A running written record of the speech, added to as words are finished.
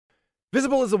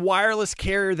Visible is a wireless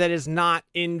carrier that is not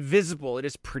invisible. It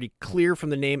is pretty clear from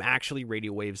the name. Actually,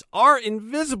 radio waves are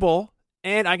invisible.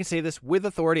 And I can say this with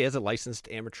authority as a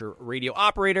licensed amateur radio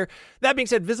operator. That being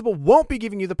said, Visible won't be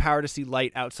giving you the power to see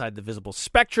light outside the visible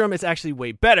spectrum. It's actually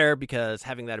way better because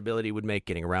having that ability would make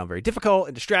getting around very difficult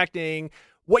and distracting.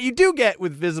 What you do get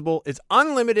with Visible is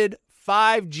unlimited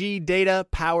 5G data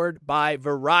powered by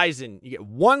Verizon. You get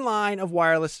one line of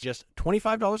wireless, just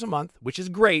 $25 a month, which is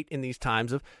great in these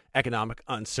times of economic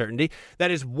uncertainty. That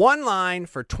is one line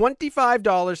for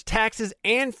 $25, taxes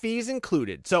and fees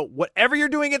included. So whatever you're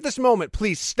doing at this moment,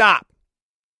 please stop.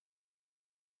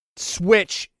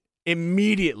 Switch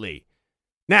immediately.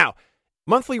 Now,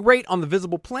 monthly rate on the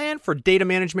Visible plan for data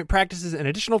management practices and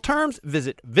additional terms,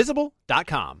 visit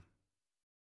visible.com.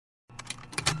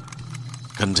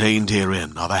 Contained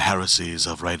herein are the heresies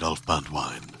of Radolf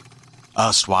Burntwine,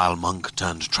 erstwhile monk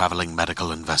turned traveling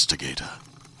medical investigator.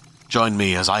 Join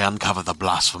me as I uncover the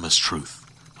blasphemous truth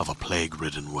of a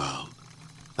plague-ridden world,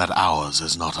 that ours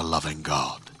is not a loving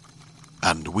God,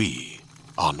 and we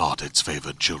are not its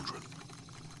favored children.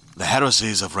 The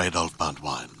heresies of Radolf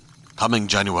Burntwine, coming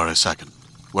January 2nd,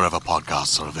 wherever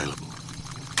podcasts are available.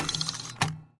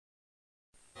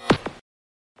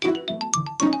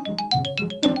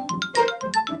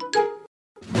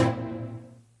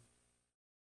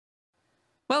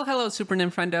 Well, hello, Super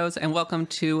Nintendos, and welcome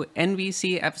to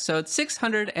NVC episode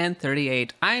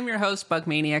 638. I'm your host, Bug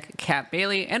Maniac Cat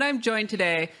Bailey, and I'm joined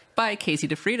today by Casey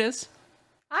DeFreitas.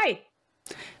 Hi.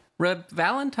 Reb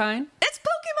Valentine. It's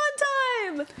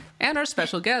Pokemon time! And our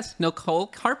special guest, Nicole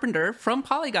Carpenter from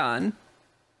Polygon.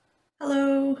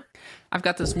 Hello. I've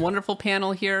got this wonderful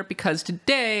panel here because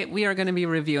today we are going to be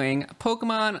reviewing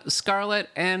Pokemon Scarlet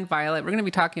and Violet. We're going to be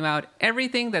talking about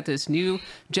everything that this new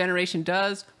generation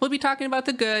does. We'll be talking about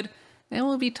the good, and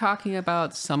we'll be talking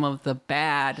about some of the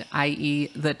bad, i.e.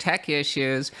 the tech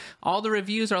issues. All the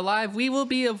reviews are live. We will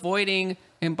be avoiding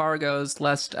embargoes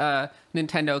lest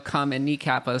Nintendo come and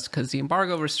kneecap us because the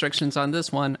embargo restrictions on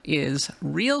this one is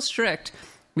real strict.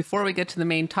 Before we get to the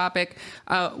main topic,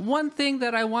 one thing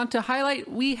that I want to highlight,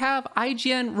 we have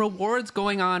IGN rewards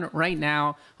going on right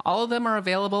now. All of them are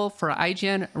available for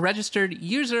IGN registered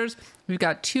users. We've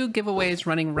got 2 giveaways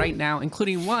running right now,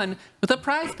 including one with a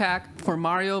prize pack for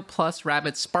Mario plus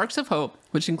Rabbids Sparks of Hope,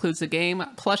 which includes the game,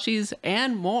 plushies,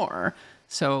 and more.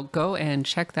 So go and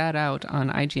check that out on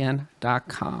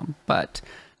IGN.com. But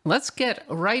let's get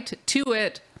right to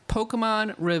it.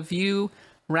 Pokemon Review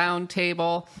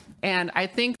Roundtable. And I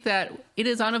think that it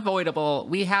is unavoidable.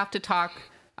 We have to talk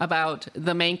about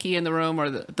the Mankey in the room,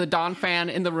 or the Don fan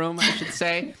in the room, I should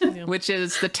say, which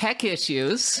is the tech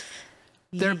issues.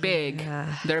 They're big.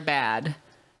 They're bad.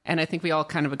 And I think we all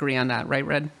kind of agree on that, right,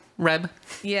 Reb?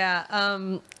 Yeah.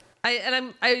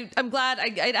 I'm glad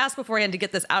I'd asked beforehand to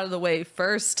get this out of the way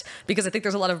first, because I think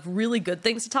there's a lot of really good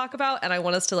things to talk about, and I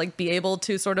want us to be able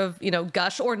to sort of,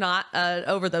 gush or not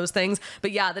over those things. But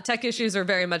yeah, the tech issues are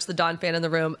very much the Don fan in the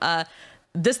room.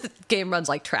 This game runs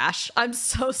like trash. I'm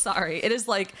so sorry. It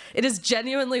is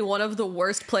genuinely one of the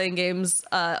worst playing games,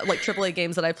 like AAA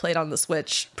games that I played on the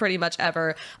Switch pretty much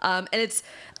ever. And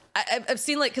I've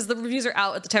seen, because the reviews are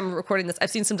out at the time of recording this, I've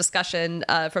seen some discussion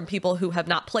from people who have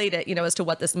not played it, as to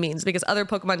what this means, because other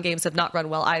Pokemon games have not run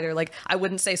well either. I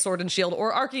wouldn't say Sword and Shield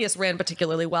or Arceus ran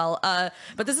particularly well,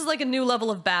 but this is a new level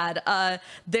of bad.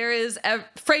 There is a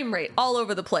frame rate all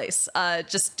over the place,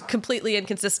 just completely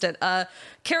inconsistent.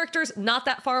 Characters not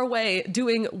that far away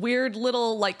doing weird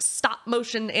little stop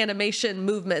motion animation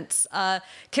movements,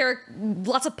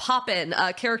 lots of pop-in,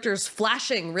 characters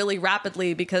flashing really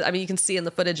rapidly, because you can see in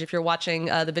the footage if you're watching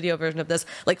the video version of this,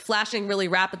 flashing really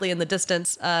rapidly in the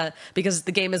distance, because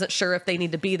the game isn't sure if they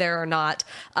need to be there or not.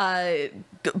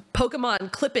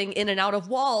 Pokemon clipping in and out of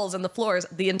walls and the floors.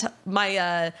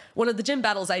 One of the gym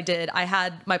battles I did, I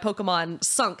had my Pokemon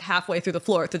sunk halfway through the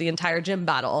floor through the entire gym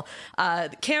battle.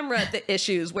 The camera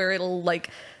issues where it'll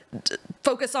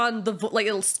focus on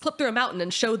it'll slip through a mountain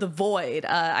and show the void.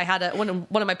 I had when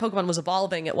one of my Pokemon was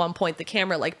evolving at one point, the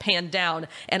camera panned down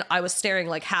and I was staring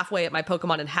halfway at my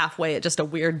Pokemon and halfway at just a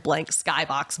weird blank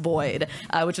skybox void,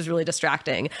 which was really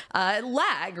distracting.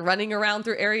 Lag running around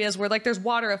through areas where there's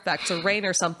water effects or rain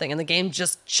or something and the game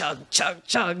just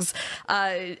chugs.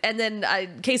 And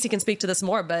then Casey can speak to this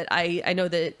more, but I know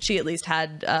that she at least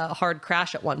had a hard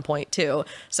crash at one point too.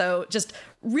 So just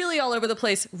really all over the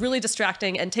place, really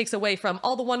distracting, and takes away from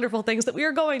all the wonderful things that we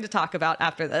are going to talk about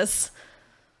after this.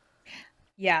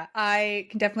 Yeah, I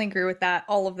can definitely agree with that,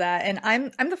 all of that. And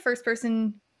I'm the first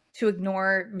person to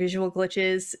ignore visual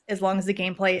glitches as long as the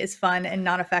gameplay is fun and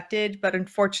not affected. But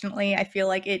unfortunately, I feel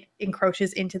like it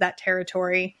encroaches into that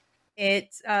territory.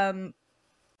 It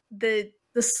the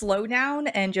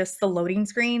slowdown and just the loading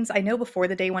screens. I know before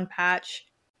the day one patch,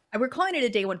 we're calling it a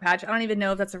day one patch. I don't even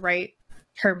know if that's the right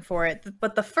term for it,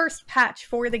 but the first patch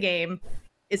for the game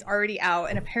is already out,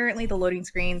 and apparently the loading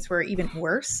screens were even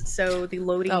worse. So the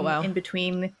loading in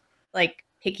between, like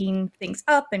picking things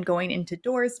up and going into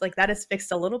doors, like that is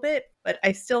fixed a little bit, but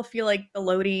I still feel like the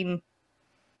loading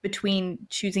between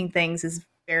choosing things is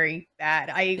very bad.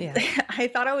 I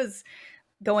thought I was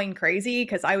going crazy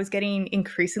because I was getting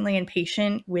increasingly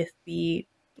impatient with the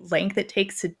length it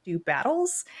takes to do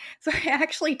battles. So I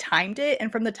actually timed it,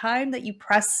 and from the time that you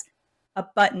press a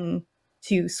button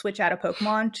to switch out a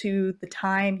Pokemon to the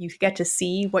time you get to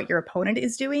see what your opponent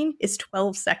is doing is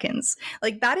 12 seconds.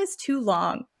 Like, that is too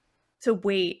long to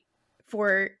wait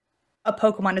for a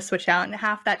Pokemon to switch out, and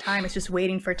half that time is just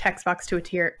waiting for a text box to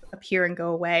appear and go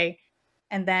away.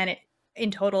 And then in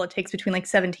total, it takes between like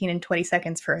 17 and 20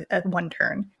 seconds for one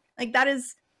turn. Like, that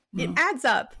is, it adds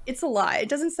up. It's a lot. It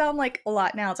doesn't sound like a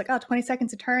lot now. It's like, 20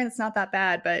 seconds a turn, it's not that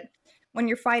bad. But when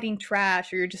you're fighting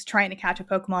trash or you're just trying to catch a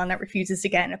Pokemon that refuses to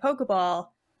get in a Pokeball,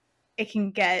 it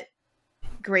can get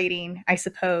grating, I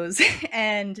suppose.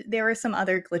 And there are some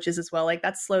other glitches as well. Like,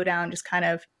 that slowdown just kind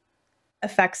of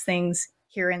affects things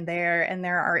here and there. And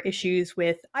there are issues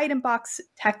with item box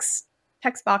text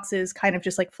boxes kind of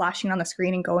just like flashing on the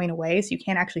screen and going away, so you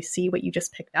can't actually see what you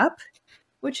just picked up,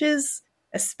 which is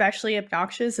especially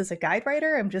obnoxious as a guide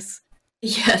writer. I'm just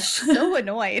so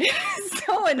annoyed.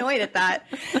 So annoyed at that.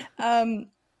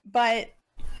 But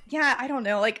yeah, I don't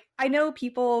know. Like, I know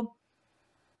people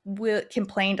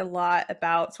complained a lot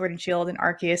about Sword and Shield and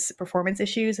Arceus performance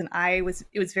issues, and it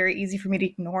was very easy for me to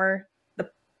ignore the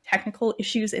technical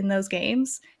issues in those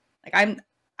games. Like,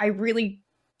 I really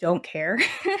don't care.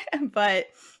 But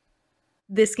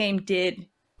this game did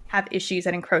have issues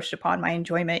that encroached upon my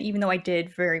enjoyment, even though I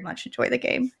did very much enjoy the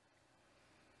game.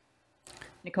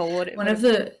 Nicole, one of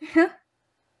the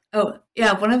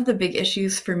big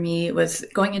issues for me was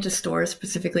going into stores,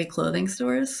 specifically clothing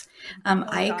stores.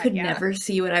 I could never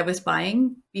see what I was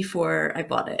buying before I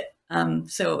bought it.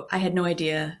 So I had no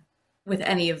idea with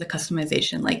any of the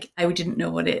customization. Like, I didn't know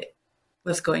what it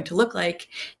was going to look like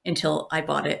until I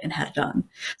bought it and had it on.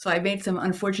 So I made some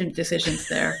unfortunate decisions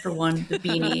there. For one, the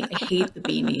beanie. I hate the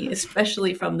beanie,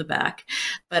 especially from the back.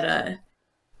 But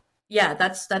yeah,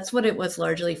 that's what it was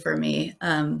largely for me.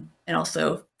 And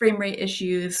also frame rate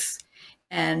issues.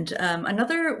 And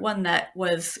another one that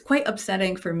was quite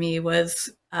upsetting for me was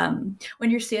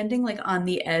when you're standing like on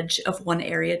the edge of one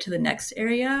area to the next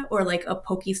area, or like a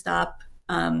Pokestop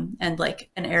and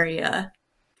like an area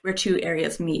where two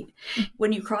areas meet.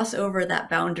 When you cross over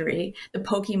that boundary, the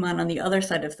Pokemon on the other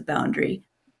side of the boundary,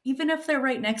 even if they're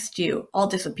right next to you, all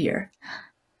disappear.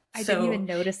 I didn't even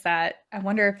notice that. I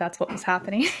wonder if that's what was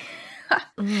happening.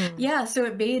 Yeah,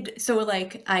 so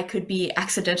like I could be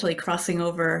accidentally crossing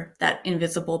over that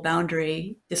invisible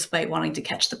boundary despite wanting to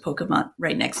catch the Pokemon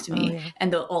right next to me,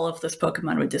 and all of those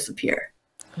Pokemon would disappear.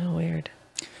 Oh, weird.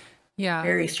 Yeah.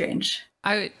 Very strange.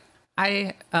 I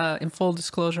in full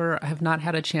disclosure, I have not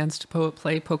had a chance to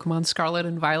play Pokemon Scarlet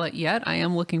and Violet yet. I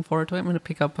am looking forward to it. I'm going to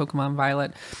pick up Pokemon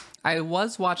Violet. I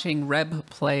was watching Reb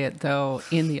play it, though,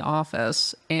 in the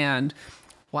office, and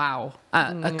wow.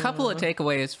 A couple of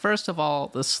takeaways. First of all,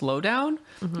 the slowdown.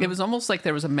 It was almost like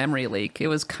there was a memory leak. It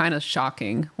was kind of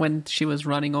shocking when she was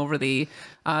running over the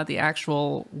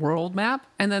actual world map.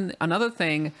 And then another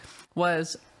thing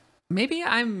was, maybe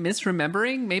I'm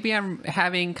misremembering. Maybe I'm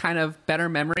having kind of better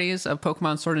memories of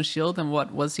Pokemon Sword and Shield than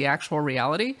what was the actual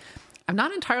reality. I'm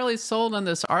not entirely sold on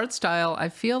this art style. I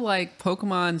feel like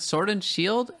Pokemon Sword and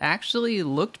Shield actually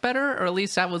looked better, or at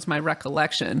least that was my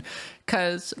recollection.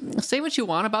 Because say what you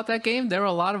want about that game, there were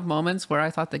a lot of moments where I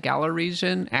thought the Galar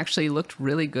region actually looked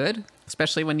really good,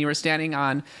 especially when you were standing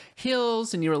on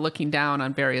hills and you were looking down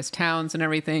on various towns and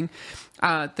everything.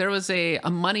 There was a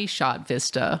money shot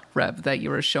vista, Reb, that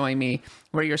you were showing me,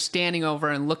 where you're standing over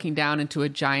and looking down into a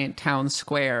giant town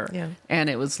square. Yeah. And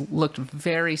it looked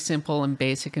very simple and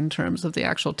basic in terms of the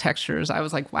actual textures. I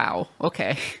was like, wow,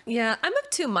 okay. Yeah, I'm of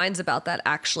two minds about that,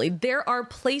 actually. There are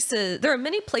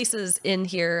many places in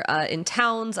here, in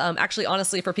towns, actually,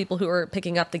 honestly, for people who are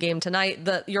picking up the game tonight,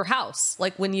 your house,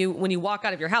 like when you walk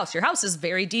out of your house is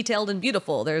very detailed and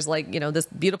beautiful. There's like, this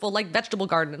beautiful like vegetable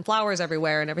garden and flowers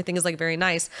everywhere, and everything is like very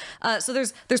nice. So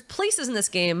there's places in this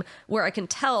game where I can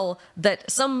tell that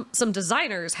some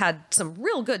designers had some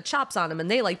real good chops on them,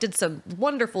 and they like did some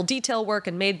wonderful detail work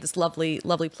and made this lovely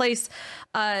place.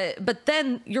 But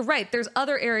then you're right, there's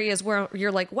other areas where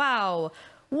you're like, wow,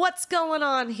 what's going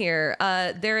on here?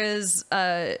 There's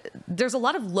a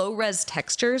lot of low res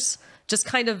textures, just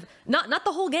kind of not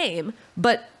the whole game,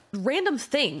 but random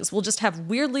things will just have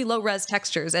weirdly low res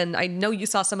textures. And I know you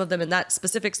saw some of them in that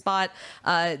specific spot.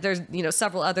 There's,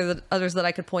 several others that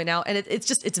I could point out. And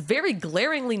it's very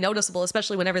glaringly noticeable,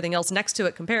 especially when everything else next to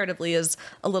it comparatively is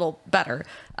a little better.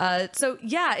 So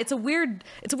yeah, it's a weird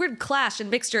clash and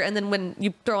mixture. And then when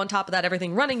you throw on top of that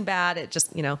everything running bad, it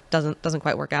just, doesn't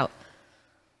quite work out.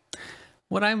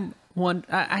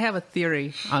 I have a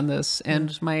theory on this,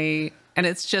 and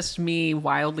it's just me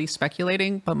wildly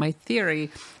speculating, but my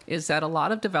theory is that a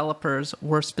lot of developers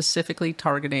were specifically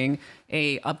targeting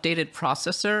a updated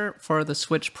processor for the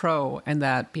Switch Pro, and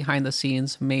that behind the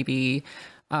scenes maybe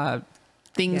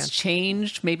things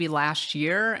changed maybe last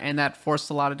year, and that forced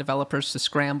a lot of developers to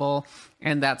scramble,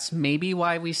 and that's maybe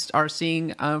why we are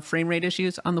seeing frame rate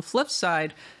issues. On the flip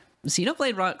side,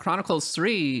 Xenoblade Chronicles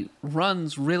 3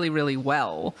 runs really, really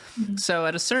well. Mm-hmm. So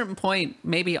at a certain point,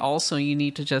 maybe also you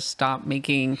need to just stop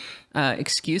making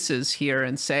excuses here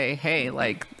and say, hey,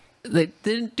 like, they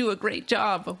didn't do a great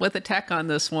job with the tech on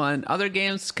this one. Other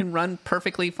games can run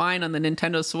perfectly fine on the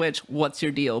Nintendo Switch. What's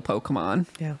your deal, Pokemon?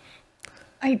 Yeah.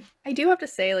 I do have to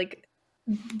say, like,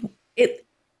 it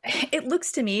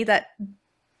looks to me that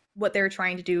what they're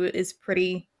trying to do is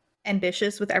pretty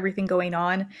ambitious with everything going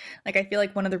on. Like, I feel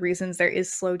like one of the reasons there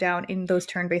is slowdown in those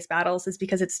turn-based battles is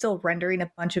because it's still rendering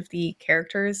a bunch of the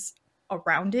characters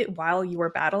around it while you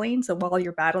are battling. So while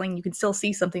you're battling, you can still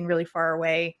see something really far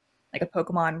away, like a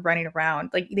Pokemon running around.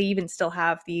 Like, they even still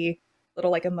have the little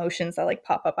like emotions that like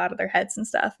pop up out of their heads and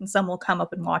stuff, and some will come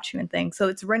up and watch you and things. So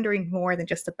it's rendering more than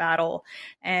just a battle.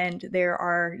 And there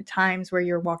are times where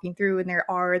you're walking through and there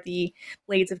are the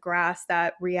blades of grass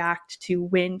that react to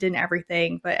wind and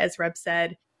everything, but as Reb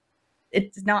said,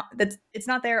 it's not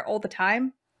there all the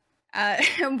time.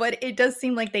 But it does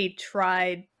seem like they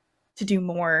tried to do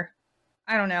more.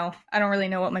 I don't know, I don't really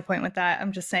know what my point with that.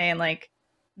 I'm just saying, like,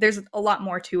 there's a lot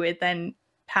more to it than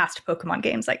past Pokemon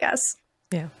games, I guess.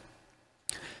 Yeah.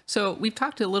 So we've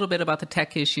talked a little bit about the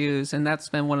tech issues, and that's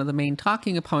been one of the main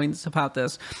talking points about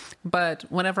this. But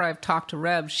whenever I've talked to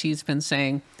Reb, she's been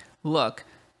saying, look,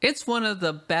 it's one of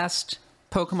the best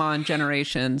Pokemon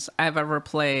generations I've ever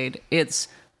played. It's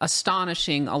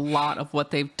astonishing, a lot of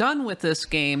what they've done with this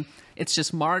game. It's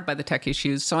just marred by the tech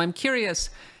issues. So I'm curious,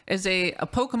 as a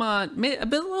Pokemon, a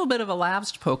little bit of a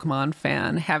lapsed Pokemon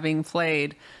fan, having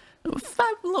played, I'm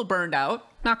a little burned out,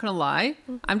 not gonna lie.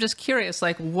 I'm just curious,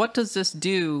 like, what does this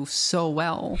do so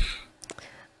well?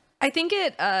 I think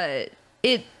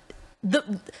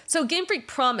so Game Freak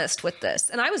promised with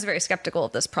this, and I was very skeptical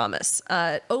of this promise,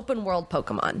 open world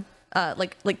Pokemon,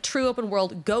 like true open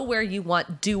world, go where you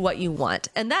want, do what you want.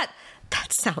 And that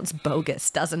sounds bogus,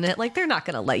 doesn't it? Like, they're not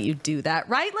going to let you do that,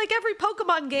 right? Like, every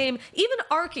Pokemon game, even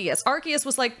Arceus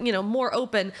was like, more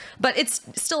open, but it's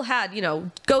still had,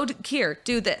 go here,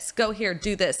 do this, go here,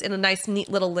 do this in a nice, neat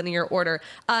little linear order.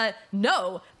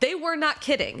 No, they were not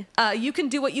kidding. You can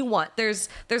do what you want. There's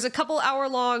a couple hour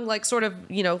long, like, sort of,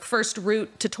 first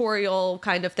route tutorial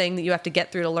kind of thing that you have to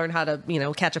get through to learn how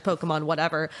to, catch a Pokemon,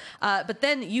 whatever. But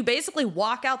then you basically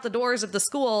walk out the doors of the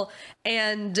school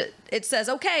and it says,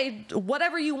 okay,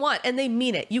 whatever you want, and they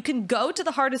mean it. You can go to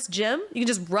the hardest gym. You can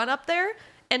just run up there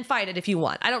and fight it if you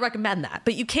want. I don't recommend that,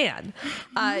 but you can.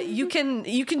 You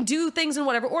can do things in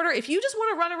whatever order. If you just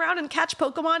want to run around and catch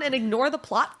Pokemon and ignore the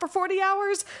plot for 40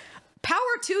 hours, power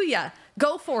to you.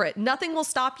 Go for it. Nothing will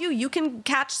stop you. You can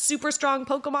catch super strong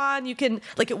Pokemon. You can,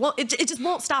 like, it just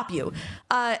won't stop you.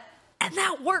 And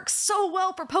that works so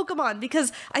well for Pokemon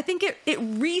because I think it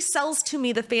resells to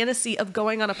me the fantasy of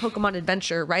going on a Pokemon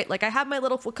adventure, right? Like, I have my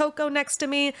little Fuecoco next to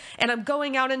me and I'm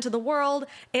going out into the world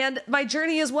and my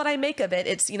journey is what I make of it.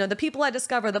 It's, the people I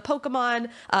discover, the Pokemon,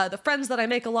 the friends that I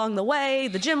make along the way,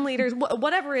 the gym leaders,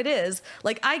 whatever it is,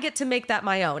 like, I get to make that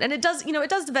my own. And it does, it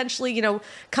does eventually,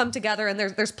 come together and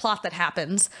there's plot that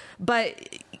happens.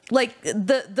 But like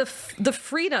the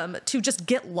freedom to just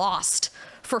get lost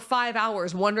for 5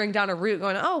 hours wandering down a route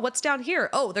going, oh, what's down here?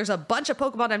 Oh, there's a bunch of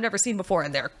Pokemon I've never seen before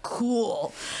and they're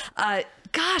cool.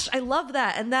 Gosh, I love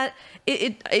that. And that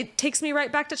it takes me right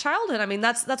back to childhood. I mean,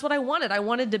 that's what I wanted. I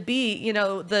wanted to be,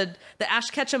 the Ash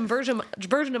Ketchum version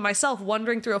of myself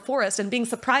wandering through a forest and being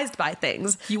surprised by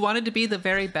things. You wanted to be the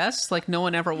very best, like no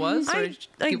one ever was? I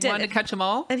did. Wanted to catch them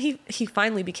all? And he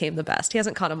finally became the best. He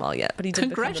hasn't caught them all yet, but he did.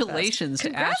 Congratulations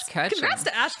to Ash Ketchum. Congrats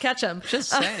to Ash Ketchum.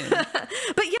 Just saying.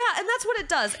 But yeah, and that's what it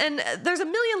does. And there's a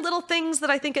million little things that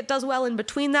I think it does well in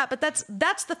between that, but that's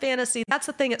the fantasy. That's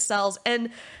the thing it sells. And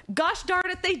gosh darn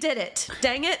it, they did it.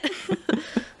 Dang it.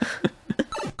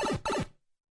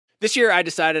 This year, I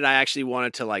decided I actually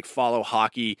wanted to follow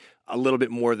hockey a little bit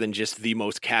more than just the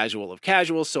most casual of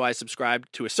casuals. So I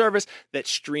subscribed to a service that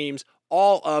streams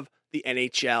all of the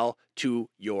NHL to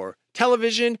your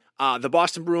television. The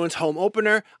Boston Bruins home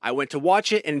opener, I went to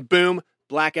watch it, and boom,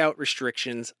 blackout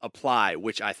restrictions apply,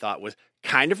 which I thought was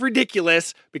kind of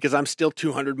ridiculous because I'm still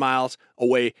 200 miles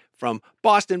away from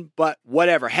Boston, but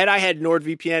whatever. Had I had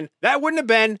NordVPN, that wouldn't have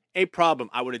been a problem.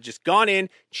 I would have just gone in,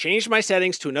 changed my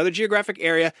settings to another geographic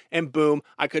area, and boom,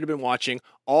 I could have been watching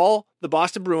all the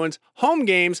Boston Bruins home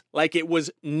games like it was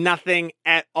nothing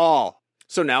at all.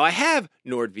 So now I have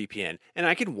NordVPN, and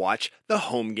I can watch the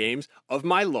home games of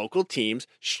my local teams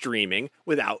streaming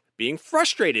without being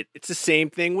frustrated. It's the same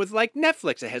thing with like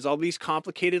Netflix. It has all these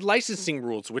complicated licensing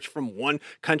rules, which from one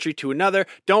country to another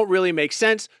don't really make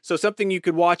sense. So something you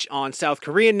could watch on South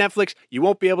Korean Netflix, you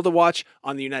won't be able to watch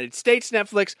on the United States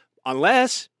Netflix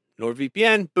unless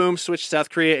NordVPN, boom, switch to South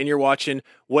Korea, and you're watching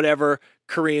whatever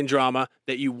Korean drama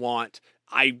that you want.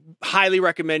 I highly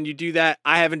recommend you do that.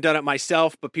 I haven't done it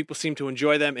myself, but people seem to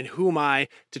enjoy them, and who am I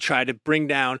to try to bring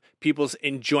down people's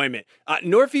enjoyment?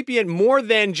 NordVPN, more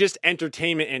than just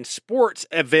entertainment and sports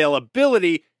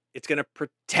availability, it's going to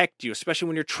protect you, especially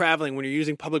when you're traveling, when you're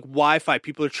using public Wi-Fi.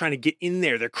 People are trying to get in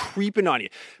there. They're creeping on you.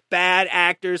 Bad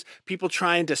actors, people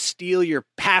trying to steal your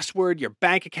password, your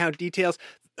bank account details.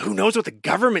 Who knows what the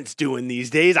government's doing these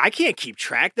days? I can't keep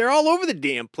track. They're all over the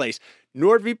damn place.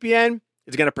 NordVPN,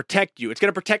 it's going to protect you. It's going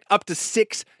to protect up to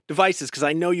 6 devices because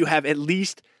I know you have at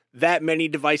least that many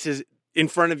devices in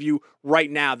front of you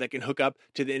right now that can hook up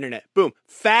to the internet. Boom.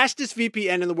 Fastest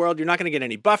VPN in the world. You're not going to get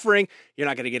any buffering. You're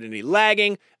not going to get any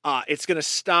lagging. It's going to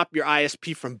stop your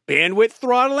ISP from bandwidth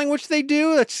throttling, which they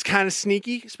do. That's kind of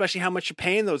sneaky, especially how much you're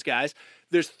paying those guys.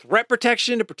 There's threat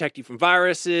protection to protect you from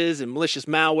viruses and malicious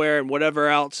malware and whatever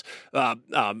else.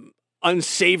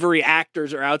 Unsavory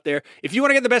actors are out there. If you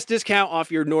want to get the best discount off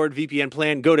your NordVPN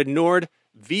plan, go to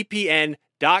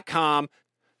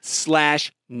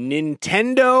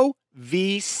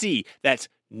nordvpn.com/NintendoVC. That's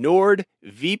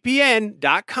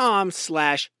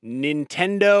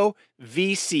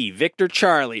nordvpn.com/NintendoVC. Victor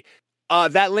Charlie.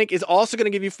 That link is also going to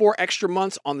give you 4 extra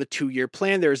months on the 2-year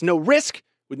plan. There is no risk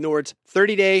with Nord's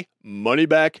 30-day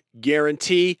money-back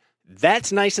guarantee.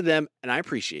 That's nice of them, and I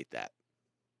appreciate that.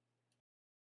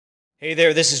 Hey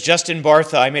there, this is Justin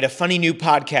Bartha. I made a funny new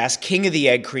podcast, King of the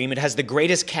Egg Cream. It has the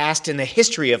greatest cast in the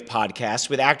history of podcasts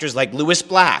with actors like Louis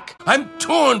Black. I'm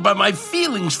torn by my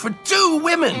feelings for 2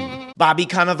 women. Bobby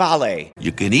Cannavale.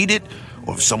 You can eat it,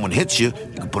 or if someone hits you,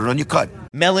 you can put it on your cut.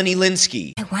 Melanie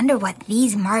Linsky. I wonder what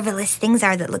these marvelous things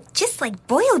are that look just like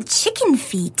boiled chicken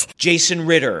feet. Jason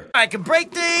Ritter. I can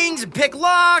break things and pick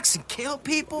locks and kill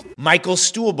people. Michael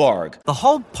Stuhlbarg. The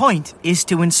whole point is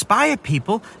to inspire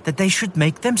people that they should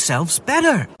make themselves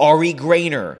better. Ari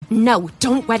Grainer. No,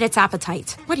 don't whet its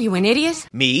appetite. What are you, an idiot?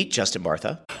 Me, Justin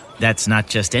Bartha. That's not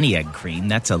just any egg cream,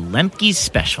 that's a Lemke's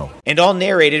special. And all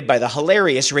narrated by the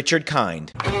hilarious Richard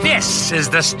Kind. This is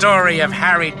the story of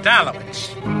Harry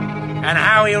Dalowitz and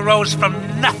how he rose from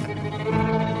nothing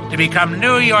to become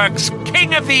New York's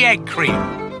King of the Egg Cream.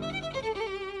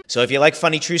 So if you like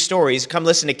funny true stories, come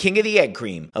listen to King of the Egg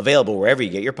Cream, available wherever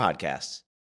you get your podcasts.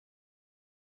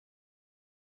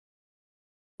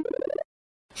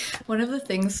 One of the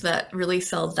things that really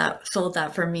sold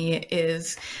that for me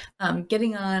is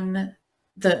getting on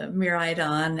the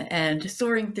Miraidon and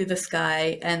soaring through the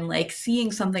sky and like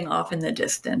seeing something off in the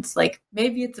distance. Like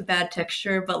maybe it's a bad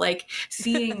texture, but like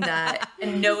seeing that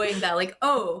and knowing that like,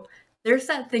 oh, there's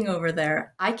that thing over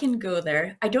there. I can go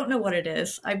there. I don't know what it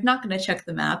is. I'm not going to check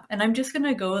the map, and I'm just going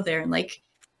to go there and like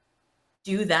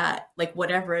do that, like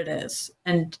whatever it is,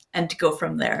 and to go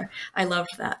from there. I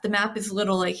loved that. The map is a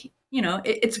little like, you know,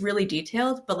 it's really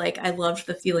detailed, but like I loved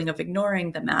the feeling of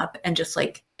ignoring the map and just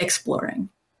like exploring.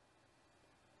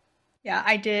 Yeah,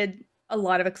 I did a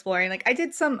lot of exploring. Like I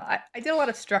did a lot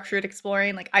of structured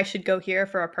exploring. Like I should go here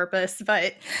for a purpose,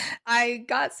 but I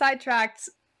got sidetracked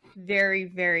very,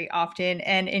 very often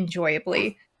and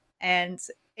enjoyably. And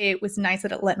it was nice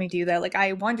that it let me do that. Like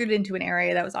I wandered into an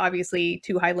area that was obviously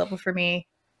too high level for me,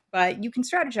 but you can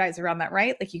strategize around that,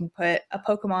 right? Like you can put a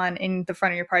Pokemon in the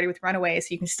front of your party with Runaway so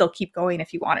you can still keep going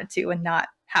if you wanted to and not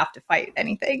have to fight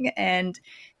anything. And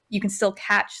you can still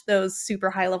catch those super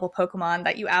high level Pokemon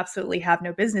that you absolutely have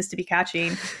no business to be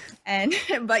catching.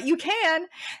 But you can,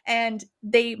 and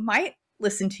they might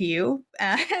listen to you.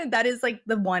 That is like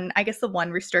the one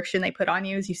restriction they put on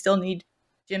you is you still need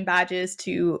gym badges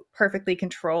to perfectly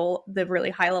control the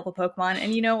really high level Pokemon.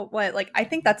 And you know what? Like, I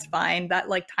think that's fine. That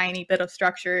like tiny bit of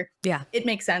structure. Yeah. It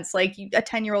makes sense. Like a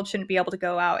 10-year-old shouldn't be able to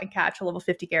go out and catch a level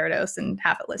 50 Gyarados and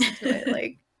have it listen to it.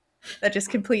 Like that just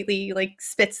completely like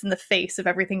spits in the face of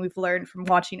everything we've learned from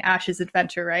watching Ash's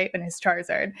adventure, right? And his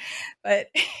Charizard. But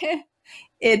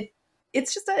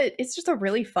it's just a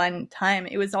really fun time.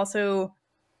 It was also,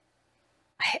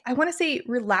 I want to say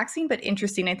relaxing but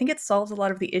interesting. I think it solves a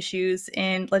lot of the issues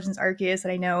in Legends Arceus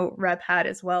that I know Rep had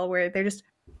as well, where they're just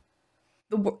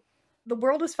the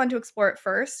world was fun to explore at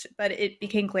first, but it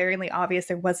became glaringly obvious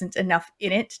there wasn't enough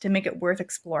in it to make it worth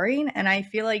exploring. And I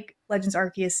feel like Legends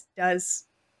Arceus does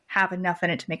have enough in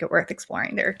it to make it worth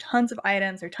exploring. There are tons of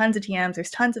items, there are tons of TMs,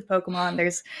 there's tons of Pokemon,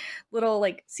 there's little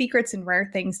like secrets and rare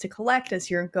things to collect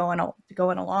as you're going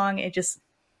along. It just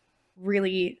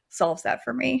really solves that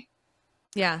for me.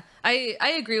 Yeah, I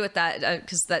agree with that,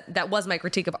 because that was my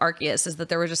critique of Arceus, is that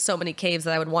there were just so many caves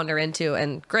that I would wander into,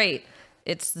 and great,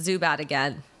 it's Zubat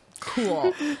again.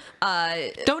 Cool.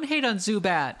 Don't hate on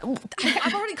Zubat.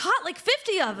 I've already caught like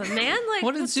 50 of them, man. Like,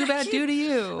 what did Zubat do to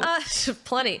you?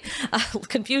 Plenty.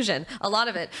 Confusion. A lot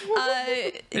of it.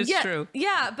 It's true.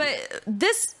 Yeah, but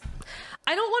this,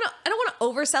 I don't want to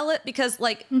oversell it, because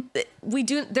like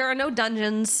there are no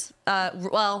dungeons.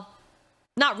 Well,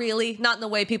 not really, not in the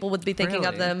way people would be thinking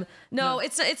of them. No,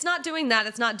 it's not doing that.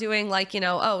 It's not doing like,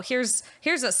 here's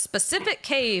a specific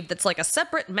cave that's like a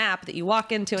separate map that you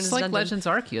walk into, and it's like Legends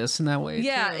Arceus in that way.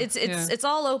 Yeah, too. It's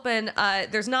all open.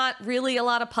 There's not really a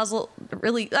lot of puzzle.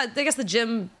 Really, I guess the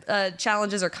gym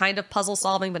challenges are kind of puzzle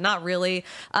solving, but not really.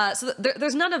 So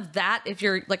there's none of that. If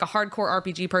you're like a hardcore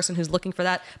RPG person who's looking for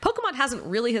that, Pokemon hasn't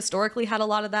really historically had a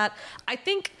lot of that. I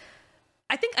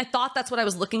thought that's what I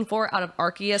was looking for out of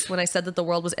Arceus when I said that the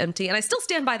world was empty, and I still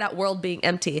stand by that world being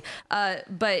empty.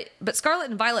 But Scarlet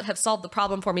and Violet have solved the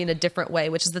problem for me in a different way,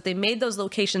 which is that they made those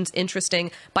locations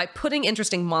interesting by putting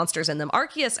interesting monsters in them.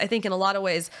 Arceus, I think, in a lot of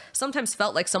ways, sometimes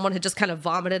felt like someone had just kind of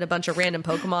vomited a bunch of random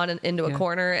Pokemon into a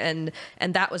corner, and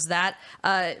that was that.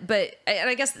 But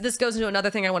I guess this goes into another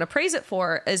thing I want to praise it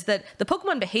for, is that the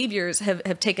Pokemon behaviors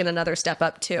have taken another step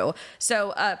up too.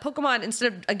 So Pokemon,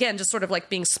 instead of, again, just sort of like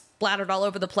being splattered all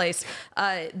over the place,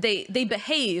 they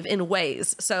behave in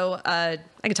ways. So I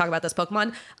can talk about this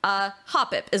Pokemon.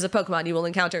 Hoppip is a Pokemon you will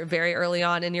encounter very early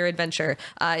on in your adventure.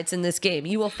 It's in this game.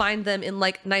 You will find them in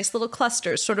like nice little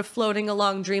clusters, sort of floating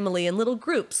along dreamily in little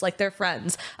groups like they're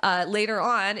friends. Later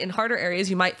on, in harder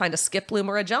areas, you might find a Skiploom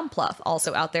or a Jumpluff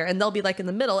also out there, and they'll be like in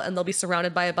the middle, and they'll be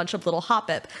surrounded by a bunch of little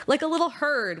Hoppip, like a little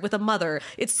herd with a mother.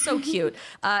 It's so cute.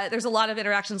 There's a lot of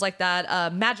interactions like that.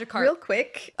 Magikarp. Real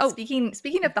quick. Oh,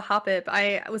 speaking of the Hoppip,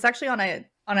 I was actually on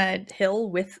a hill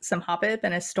with some Hoppip,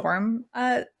 and a storm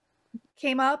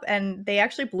came up, and they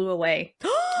actually blew away.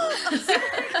 That's so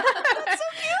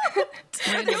cute.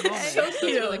 So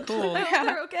cute. Really cool.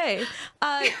 They're okay.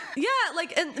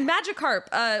 Like, and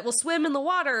Magikarp will swim in the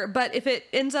water, but if it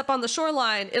ends up on the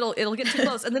shoreline, it'll get too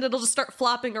close, and then it'll just start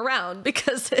flopping around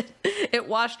because it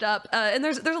washed up. And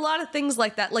there's a lot of things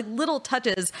like that, like little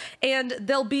touches. And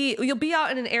you'll be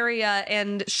out in an area,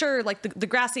 and sure, like the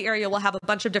grassy area will have a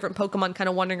bunch of different Pokemon kind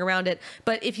of wandering around it.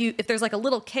 But if there's like a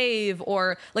little cave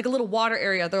or like a little water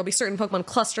area, there'll be certain Pokemon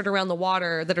clustered around the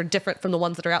water that are different from the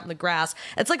ones that are out in the grass.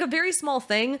 It's like a very small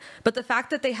thing, but the fact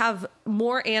that they have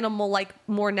more animal-like,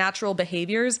 more natural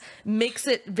behaviors makes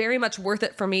it very much worth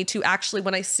it for me to actually,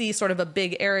 when I see sort of a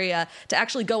big area, to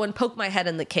actually go and poke my head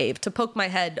in the cave, to poke my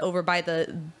head over by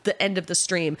the end of the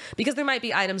stream, because there might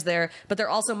be items there, but there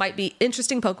also might be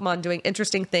interesting Pokemon doing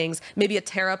interesting things, maybe a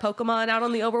Terra Pokemon out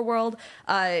on the overworld,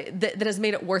 that has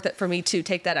made it worth it for me to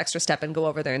take that extra step and go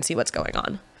over there and see what's going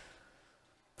on.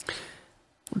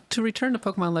 To return to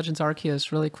Pokemon Legends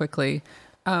Arceus really quickly,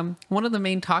 one of the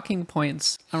main talking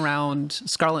points around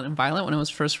Scarlet and Violet when it was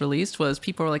first released was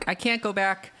people were like, I can't go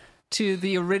back to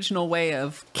the original way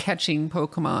of catching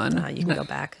Pokemon. You can go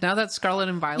back. Now that Scarlet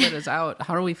and Violet is out,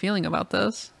 how are we feeling about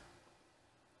this?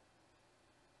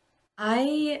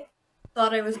 I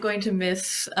thought I was going to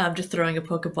miss just throwing a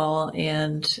Pokeball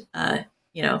and,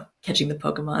 catching the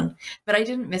Pokemon, but I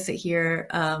didn't miss it here.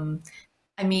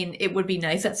 I mean, it would be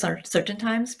nice at certain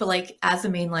times, but like as a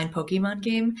mainline Pokemon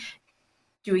game,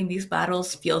 doing these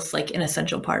battles feels like an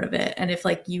essential part of it. And if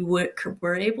like you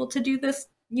were able to do this,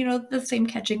 the same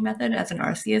catching method as an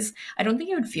Arceus, I don't think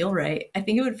it would feel right. I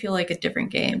think it would feel like a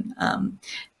different game,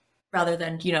 rather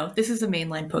than, this is a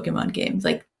mainline Pokemon game.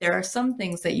 Like there are some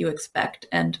things that you expect,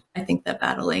 and I think that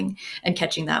battling and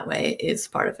catching that way is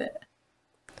part of it.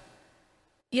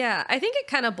 Yeah, I think it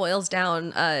kind of boils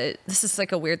down, this is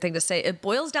like a weird thing to say, it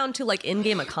boils down to like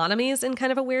in-game economies in kind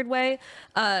of a weird way.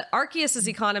 Arceus's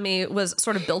economy was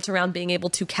sort of built around being able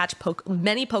to catch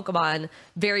many Pokemon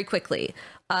very quickly.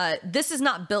 This is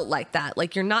not built like that.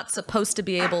 Like you're not supposed to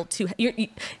be able to...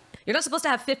 You're not supposed to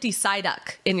have 50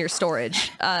 Psyduck in your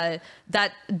storage.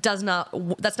 That's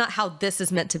not how this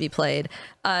is meant to be played.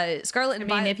 Scarlet and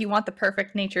Violet... if you want the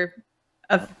perfect nature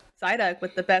of Psyduck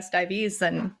with the best IVs,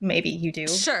 then maybe you do.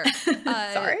 Sure.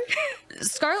 Sorry.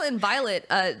 Scarlet and Violet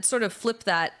sort of flip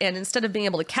that, and instead of being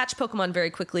able to catch Pokemon very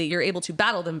quickly, you're able to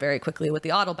battle them very quickly with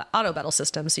the auto battle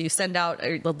system. So you send out,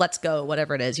 or Let's Go,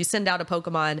 whatever it is, you send out a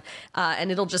Pokemon,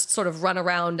 and it'll just sort of run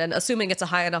around, and assuming it's a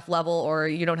high enough level or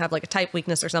you don't have like a type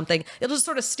weakness or something, it'll just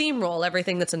sort of steamroll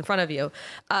everything that's in front of you.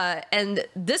 And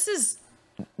this is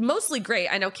mostly great.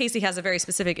 I know Casey has a very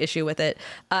specific issue with it,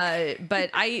 but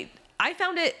I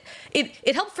found it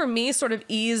helped for me sort of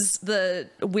ease the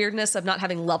weirdness of not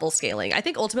having level scaling. I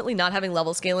think ultimately not having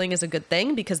level scaling is a good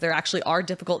thing because there actually are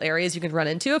difficult areas you can run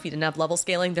into. If you didn't have level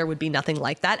scaling, there would be nothing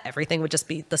like that. Everything would just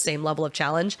be the same level of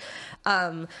challenge.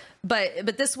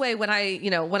 But this way, when I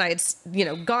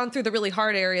had gone through the really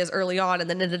hard areas early on and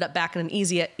then ended up back in an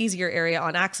easier area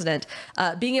on accident,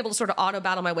 being able to sort of auto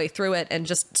battle my way through it and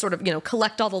just sort of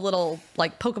collect all the little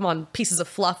like Pokemon pieces of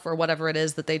fluff or whatever it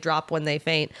is that they drop when they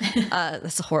faint.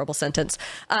 That's a horrible sentence.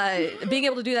 Being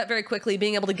able to do that very quickly,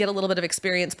 being able to get a little bit of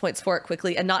experience points for it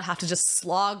quickly, and not have to just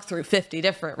slog through 50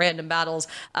 different random battles,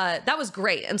 that was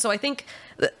great. And so I think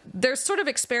they're sort of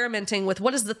experimenting with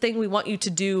what is the thing we want you to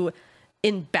do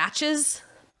in batches,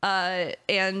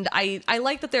 and I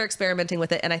like that they're experimenting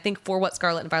with it, and I think for what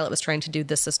Scarlet and Violet was trying to do,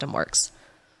 this system works.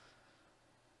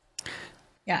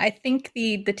 Yeah, I think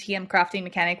the TM crafting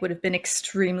mechanic would have been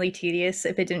extremely tedious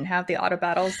if it didn't have the auto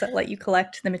battles that let you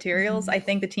collect the materials. I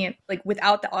think the TM, like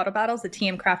without the auto battles, the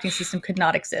TM crafting system could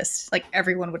not exist. Like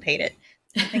everyone would hate it.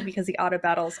 I think because the auto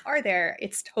battles are there,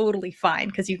 it's totally fine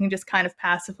because you can just kind of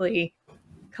passively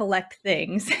collect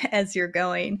things as you're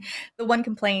going. The one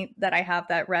complaint that I have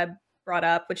that Reb brought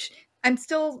up, which I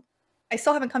still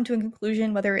haven't come to a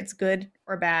conclusion whether it's good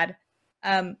or bad,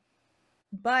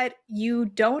 but you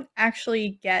don't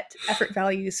actually get effort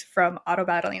values from auto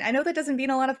battling. I know that doesn't mean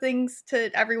a lot of things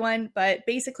to everyone, but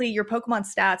basically your Pokemon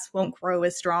stats won't grow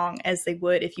as strong as they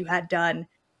would if you had done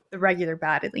the regular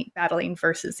battling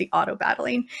versus the auto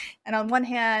battling. And on one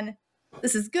hand,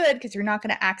 this is good because you're not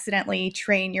going to accidentally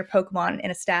train your Pokemon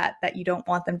in a stat that you don't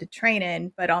want them to train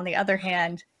in. But on the other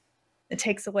hand, it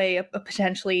takes away a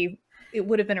potentially, it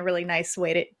would have been a really nice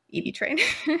way to EV train.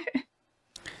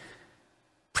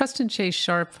 Preston Chase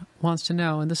Sharp wants to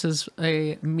know, and this is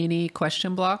a mini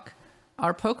question block,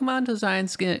 are Pokemon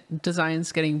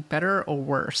designs getting better or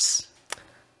worse?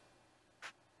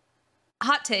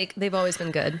 Hot take, they've always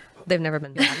been good. They've never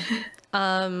been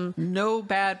bad. No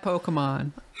bad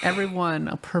Pokemon. Everyone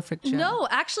a perfect gem. No,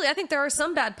 actually, I think there are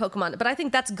some bad Pokemon, but I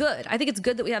think that's good. I think it's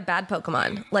good that we have bad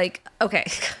Pokemon. Like, okay.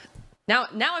 Now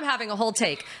I'm having a whole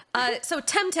take. So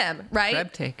Temtem, right?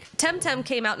 Reb take. Temtem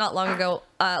came out not long ago.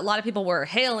 A lot of people were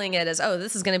hailing it as, oh,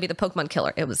 this is going to be the Pokemon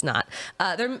killer. It was not.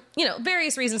 There are,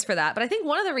 various reasons for that. But I think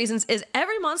one of the reasons is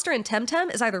every monster in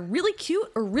Temtem is either really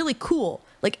cute or really cool.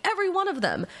 Like every one of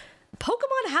them.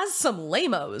 Pokemon has some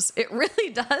lame-os. It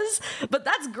really does, but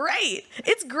that's great.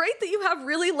 It's great that you have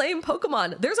really lame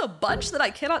Pokemon. There's a bunch that I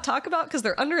cannot talk about because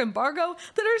they're under embargo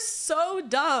that are so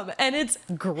dumb, and it's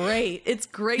great. It's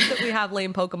great that we have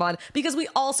lame Pokemon because we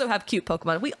also have cute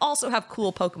Pokemon. We also have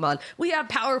cool Pokemon. We have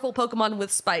powerful Pokemon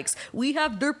with spikes. We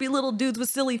have derpy little dudes with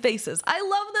silly faces. I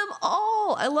love them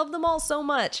all. I love them all so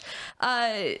much.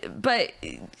 But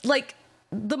like,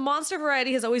 the monster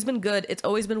variety has always been good. It's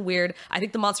always been weird. I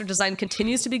think the monster design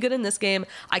continues to be good in this game.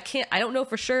 I don't know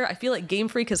for sure. I feel like Game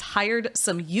Freak has hired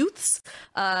some youths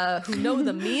who know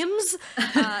the memes,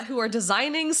 who are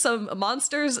designing some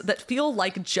monsters that feel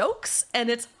like jokes, and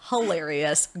it's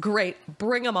hilarious. Great.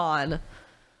 Bring them on.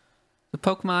 The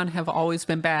Pokemon have always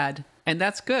been bad, and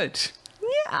that's good.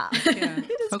 Yeah. It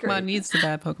is Pokemon great. Needs the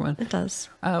bad Pokemon. It does.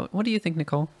 What do you think,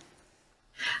 Nicole?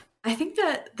 I think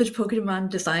that the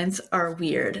Pokemon designs are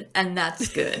weird, and that's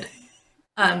good.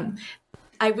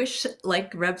 I wish,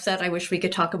 like Reb said, I wish we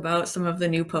could talk about some of the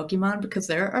new Pokemon, because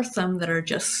there are some that are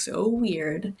just so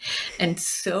weird and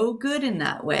so good in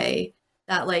that way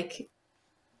that, like,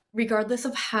 regardless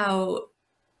of how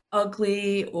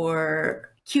ugly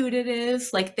or cute it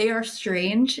is, like, they are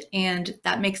strange, and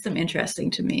that makes them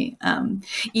interesting to me.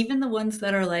 Even the ones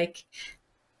that are like,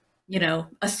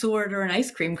 a sword or an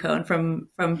ice cream cone from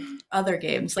other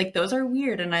games, like, those are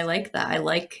weird, and I like that. I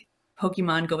like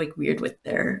Pokemon going weird with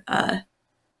their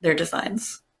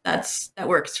designs. That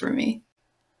works for me.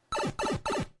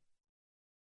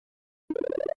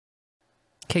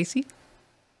 Casey?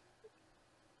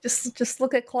 Just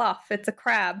look at Clough. It's a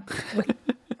crab with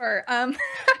fur.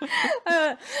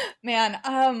 Man,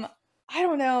 I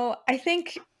don't know. I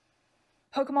think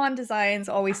Pokemon designs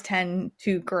always tend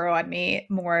to grow on me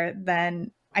more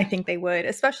than I think they would,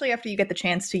 especially after you get the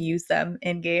chance to use them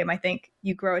in game. I think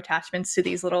you grow attachments to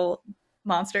these little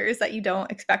monsters that you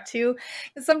don't expect to.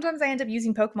 And sometimes I end up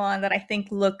using Pokemon that I think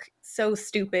look so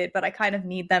stupid, but I kind of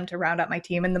need them to round out my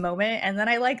team in the moment, and then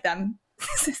I like them.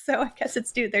 So I guess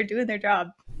they're doing their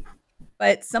job.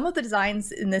 But some of the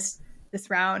designs in this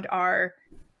round are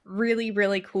really,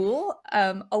 really cool.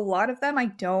 A lot of them I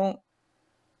don't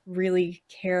really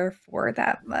care for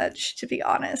that much, to be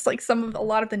honest. Like a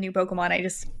lot of the new Pokemon I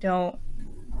just don't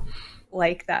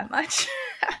like that much.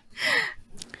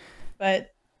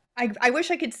 But I wish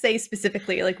I could say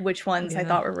specifically like which ones I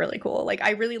thought were really cool. Like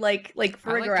I really like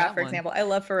Farigiraf, for example. I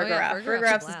love Farigiraf.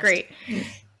 Farigiraf is great.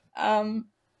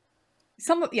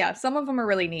 Some of them are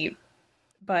really neat,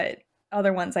 but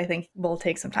other ones I think will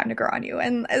take some time to grow on you.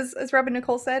 And as Rob and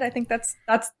Nicole said, I think that's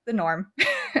the norm.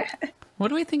 What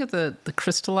do we think of the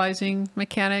crystallizing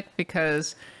mechanic?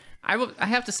 Because I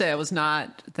have to say I was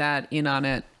not that in on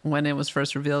it when it was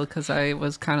first revealed, because I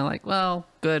was kind of like, well,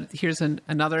 good, here's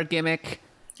another gimmick.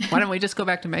 Why don't we just go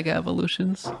back to Mega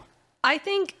Evolutions? I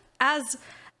think as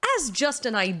just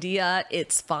an idea,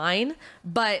 it's fine.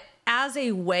 But as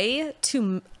a way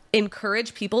to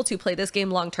encourage people to play this game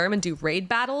long term and do raid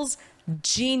battles,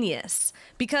 genius.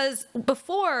 Because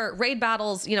before, raid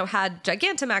battles, had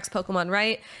Gigantamax Pokemon,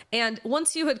 right? And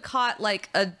once you had caught like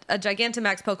a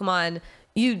Gigantamax Pokemon,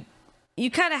 you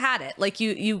kind of had it. Like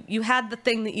you had the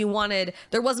thing that you wanted.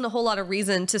 There wasn't a whole lot of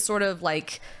reason to sort of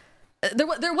like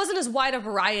there wasn't as wide a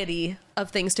variety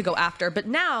of things to go after. But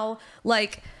now,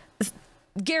 like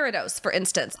Gyarados, for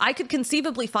instance, I could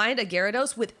conceivably find a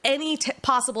Gyarados with any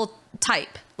possible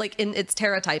type, like in its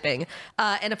Terra typing.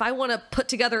 And if I want to put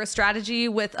together a strategy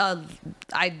with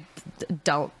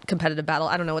competitive battle,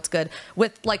 I don't know what's good,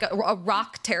 with like a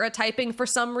rock Terra typing for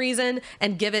some reason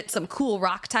and give it some cool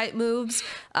rock type moves,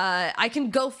 I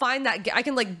can go find that. I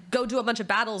can like go do a bunch of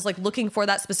battles like looking for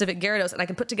that specific Gyarados, and I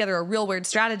can put together a real weird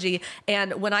strategy.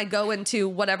 And when I go into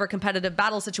whatever competitive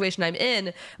battle situation I'm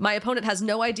in, my opponent has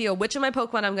no idea which of my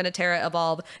Pokemon I'm going to Terra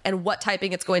evolve and what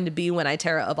typing it's going to be when I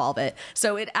Terra evolve it.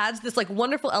 So it adds this like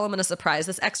wonderful element of surprise,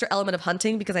 this extra element of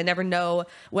hunting, because I never know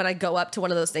when I go up to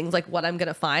one of those things like what I'm going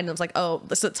to find. And I was like, oh,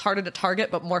 so it's harder to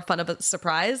target, but more fun of a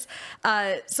surprise.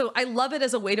 So I love it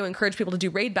as a way to encourage people to do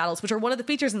raid battles, which are one of the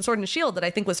features in Sword and Shield that I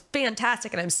think was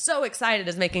fantastic. And I'm so excited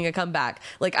is making a comeback.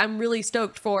 Like, I'm really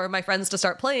stoked for my friends to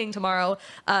start playing tomorrow.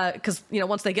 Cause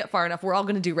once they get far enough, we're all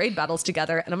going to do raid battles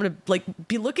together, and I'm going to like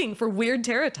be looking for weird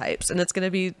Terra types, and it's going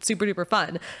to be super duper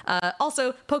fun.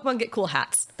 Also, Pokemon get cool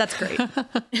hats. That's great.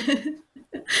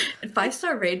 And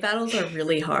 5-star raid battles are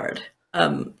really hard.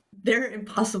 They're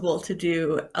impossible to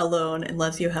do alone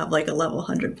unless you have like a level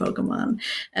 100 Pokemon.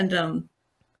 And I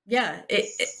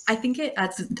think it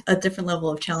adds a different level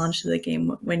of challenge to the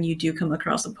game when you do come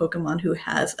across a Pokemon who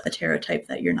has a Terra type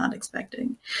that you're not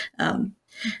expecting. I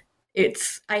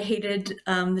hated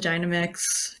the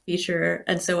Dynamax feature,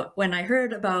 and so when I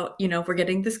heard about, we're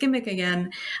getting this gimmick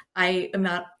again, I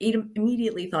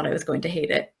immediately thought I was going to hate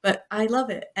it, but I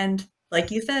love it. And like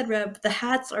you said, Reb, the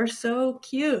hats are so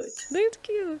cute. They're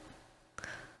cute.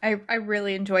 I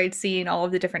really enjoyed seeing all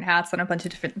of the different hats on a bunch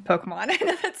of different Pokemon. I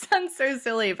know that sounds so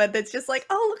silly, but it's just like,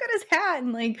 oh, look at his hat.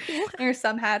 And like, there's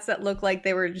some hats that look like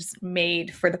they were just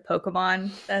made for the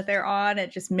Pokemon that they're on. It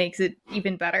just makes it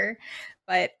even better.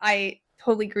 But I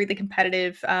totally agree. The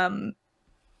competitive, I'm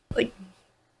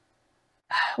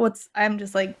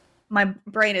just like, my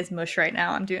brain is mush right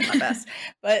now. I'm doing my best.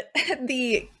 But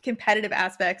the competitive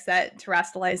aspects that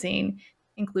terrestrializing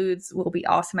includes will be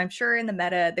awesome. I'm sure in the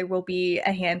meta, there will be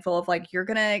a handful of like, you're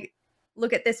going to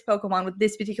look at this Pokemon with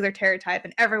this particular Terra type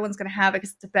and everyone's going to have it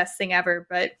because it's the best thing ever.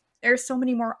 But there's so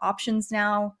many more options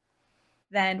now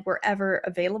than were ever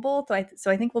available.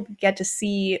 So I think we'll get to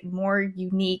see more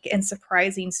unique and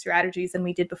surprising strategies than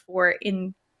we did before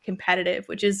in competitive,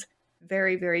 which is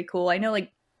very, very cool. I know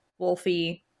like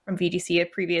Wolfie from VGC, a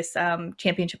previous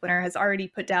championship winner, has already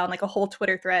put down like a whole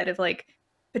Twitter thread of like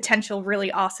potential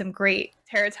really awesome, great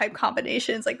Terra type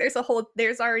combinations. Like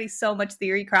there's already so much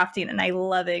theory crafting, and I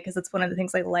love it because it's one of the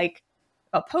things I like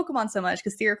about Pokemon so much,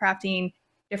 because theory crafting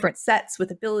different sets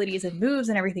with abilities and moves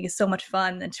and everything is so much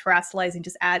fun, and terrestrializing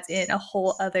just adds in a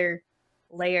whole other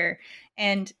layer.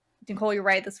 And Nicole, you're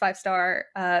right, this 5-star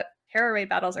Terra raid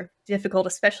battles are difficult,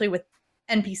 especially with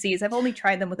NPCs. I've only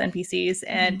tried them with NPCs,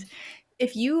 and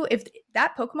if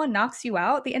that Pokemon knocks you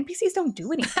out, the NPCs don't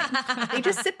do anything. They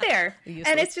just sit there.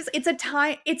 And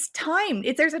it's timed.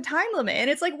 There's a time limit. And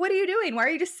it's like, what are you doing? Why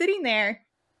are you just sitting there?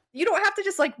 You don't have to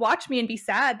just like watch me and be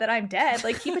sad that I'm dead.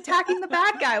 Like, keep attacking the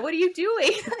bad guy. What are you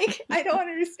doing? Like, I don't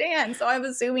understand. So I'm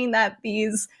assuming that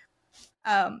those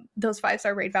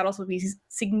 5-star raid battles will be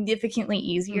significantly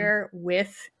easier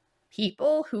with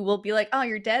people who will be like, oh,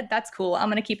 you're dead? That's cool. I'm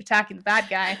going to keep attacking the bad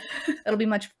guy. That'll be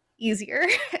much easier.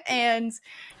 And,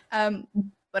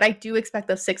 but I do expect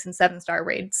those 6 and 7 star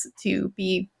raids to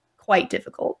be quite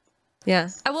difficult. Yeah,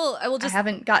 I will just. I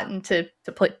haven't gotten to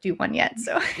do one yet,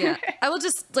 so yeah, I will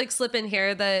just like slip in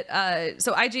here that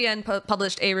so IGN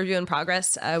published a review in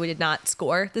progress. We did not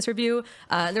score this review.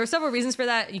 There were several reasons for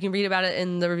that. You can read about it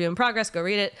in the review in progress. Go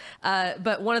read it.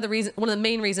 But one of the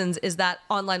main reasons is that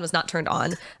online was not turned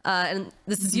on, and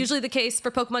this is usually the case for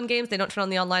Pokemon games. They don't turn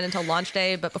on the online until launch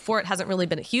day. But before, it hasn't really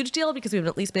been a huge deal because we've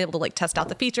at least been able to like test out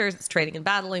the features. It's trading and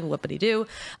battling, whoopity doo.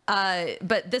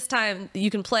 But this time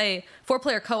you can play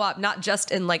 4-player co-op, not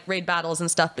just in like raid battles and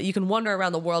stuff, but you can wander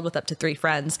around the world with up to 3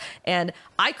 friends. And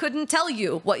I couldn't tell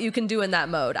you what you can do in that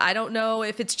mode. I don't know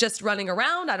if it's just running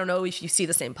around. I don't know if you see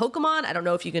the same Pokemon. I don't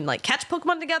know if you can like catch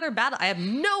Pokemon together, battle. I have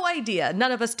no idea.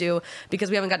 None of us do because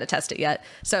we haven't gotten to test it yet.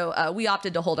 So we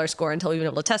opted to hold our score until we've been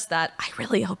able to test that. I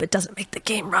really hope it doesn't make the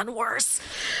game run worse.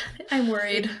 I'm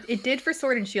worried. It did for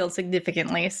Sword and Shield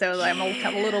significantly, so I'm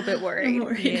a little bit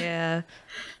worried. Yeah.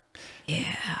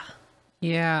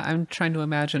 Yeah, I'm trying to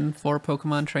imagine 4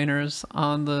 Pokemon trainers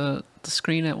on the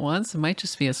screen at once. It might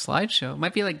just be a slideshow. It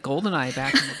might be like GoldenEye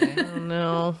back in the day. Oh,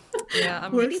 no. Yeah,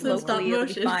 I'm maybe locally it'll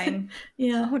be fine.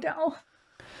 Yeah. Oh, no.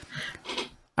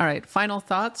 All right, final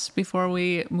thoughts before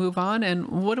we move on. And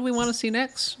what do we want to see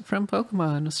next from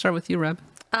Pokemon? Let's start with you, Reb.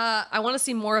 I want to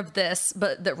see more of this,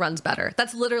 but that runs better.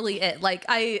 That's literally it. Like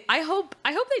I hope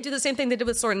they do the same thing they did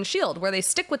with Sword and Shield, where they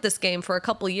stick with this game for a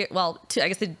couple of years. Well, I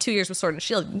guess they did 2 years with Sword and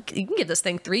Shield. You can give this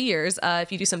thing 3 years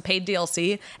if you do some paid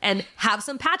DLC and have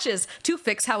some patches to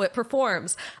fix how it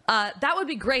performs. That would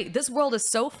be great. This world is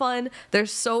so fun.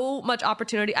 There's so much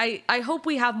opportunity. I hope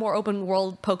we have more open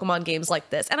world Pokemon games like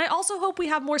this, and I also hope we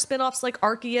have more spin-offs like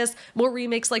Arceus, more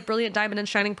remakes like Brilliant Diamond and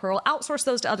Shining Pearl. Outsource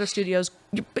those to other studios.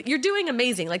 But you're doing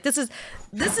amazing. Like this is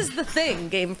the thing,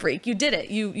 Game Freak. You did it.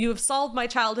 You have solved my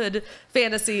childhood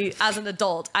fantasy as an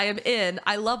adult. I am in.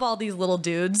 I love all these little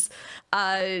dudes.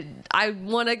 I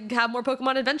want to have more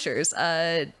Pokemon adventures.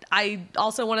 I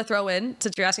also want to throw in,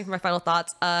 since you're asking for my final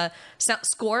thoughts,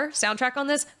 soundtrack on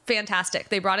this, fantastic.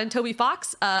 They brought in Toby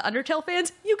Fox. Undertale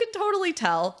fans, you can totally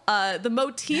tell. The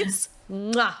motifs,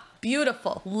 mwah,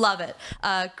 beautiful. Love it.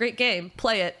 Great game.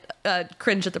 Play it.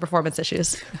 Cringe at the performance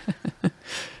issues.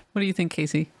 What do you think,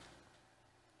 Casey?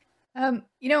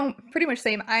 Pretty much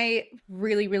same. I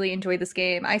really, really enjoyed this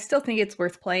game. I still think it's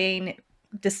worth playing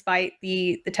despite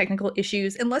the technical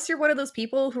issues, unless you're one of those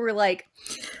people who are like,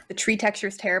 the tree texture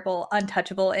is terrible,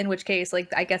 untouchable, in which case, like,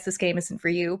 I guess this game isn't for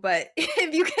you. But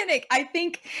if you can, I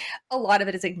think a lot of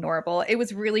it is ignorable. It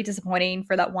was really disappointing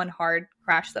for that one hard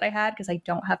crash that I had because I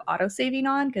don't have auto-saving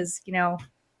on because,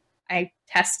 I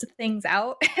test things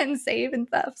out and save and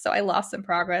stuff. So I lost some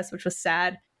progress, which was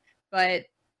sad. But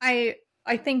I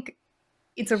think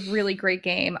it's a really great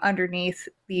game underneath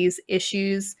these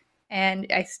issues, and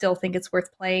I still think it's worth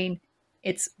playing.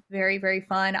 It's very, very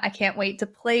fun. I can't wait to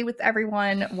play with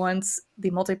everyone once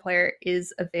the multiplayer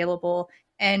is available.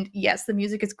 And yes, the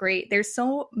music is great.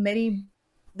 The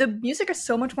music is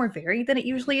so much more varied than it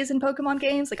usually is in Pokemon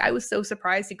games. Like, I was so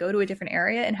surprised to go to a different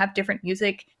area and have different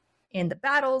music in the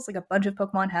battles. Like, a bunch of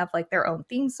Pokemon have like their own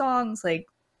theme songs. Like,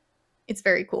 it's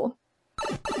very cool.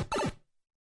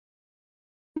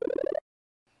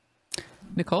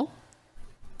 Nicole?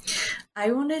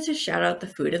 I wanted to shout out the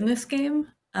food in this game.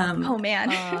 Oh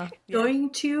man. Going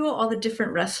to all the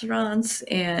different restaurants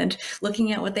and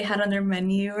looking at what they had on their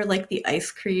menu, or like the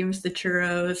ice creams, the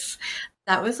churros,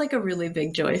 that was like a really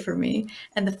big joy for me.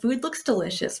 And the food looks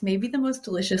delicious, maybe the most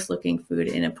delicious looking food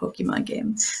in a Pokemon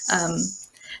game.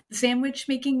 The sandwich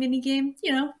making mini game,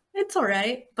 it's all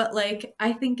right, but like,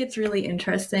 I think it's really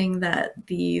interesting that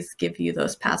these give you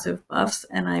those passive buffs,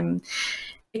 and I'm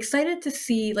excited to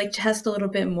see, like, test a little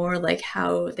bit more like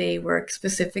how they work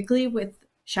specifically with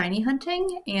shiny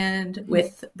hunting and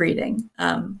with breeding.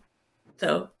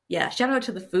 So yeah, shout out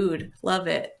to the food, love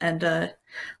it, and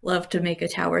love to make a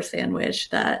tower sandwich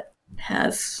that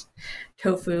has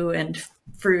tofu and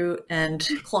fruit and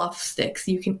cloth sticks.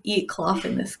 You can eat cloth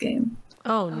in this game.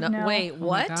 Oh no! Wait,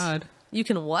 what? Oh my God. You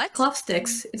can what? Cloth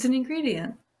sticks. It's an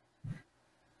ingredient.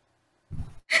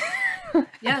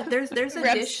 Yeah, there's a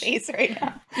dish. Face right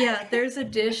now. Yeah, there's a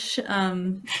dish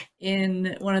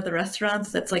in one of the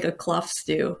restaurants that's like a cloth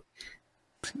stew.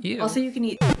 Ew. Also, you can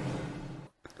eat.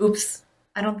 Oops,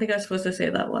 I don't think I was supposed to say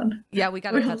that one. Yeah, we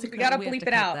gotta bleep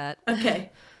it out. That. Okay.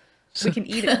 We can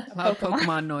eat it. A lot of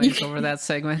Pokemon noise over that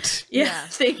segment. Yeah,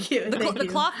 thank you. The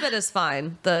cloth bit is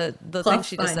fine. The thing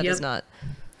she just said is not.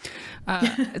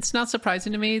 It's not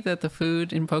surprising to me that the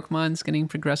food in Pokemon is getting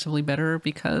progressively better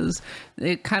because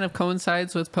it kind of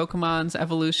coincides with Pokemon's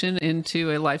evolution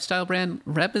into a lifestyle brand.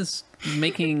 Reb is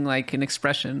making like an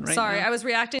expression right Sorry, now. I was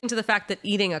reacting to the fact that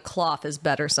eating a cloth is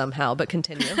better somehow, but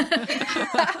continue.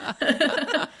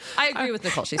 I agree with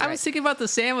Nicole. She's right. I was thinking about the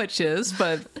sandwiches,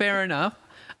 but fair enough.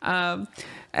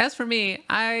 As for me,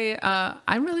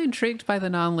 I'm really intrigued by the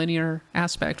nonlinear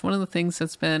aspect. One of the things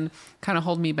that's been kind of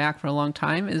holding me back for a long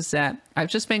time is that I've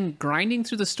just been grinding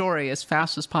through the story as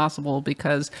fast as possible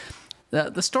because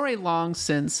the story long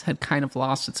since had kind of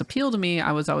lost its appeal to me.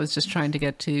 I was always just trying to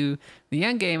get to the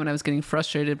end game, and I was getting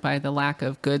frustrated by the lack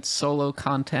of good solo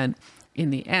content in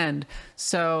the end.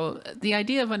 So the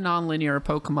idea of a nonlinear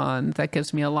Pokemon that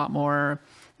gives me a lot more,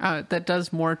 that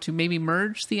does more to maybe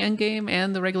merge the end game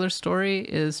and the regular story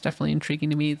is definitely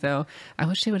intriguing to me, though. I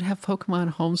wish they would have Pokemon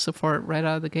home support right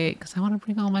out of the gate because I want to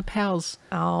bring all my pals.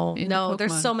 Oh, no,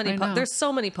 there's so many. There's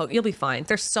so many Pokemon. You'll be fine.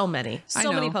 There's so many.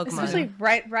 So many Pokemon. Especially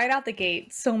right out the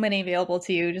gate. So many available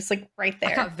to you, just like right there.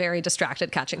 I got very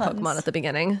distracted catching Pokemon at the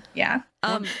beginning. Yeah.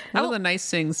 One of the nice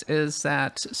things is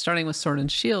that starting with Sword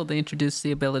and Shield, they introduced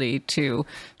the ability to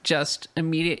just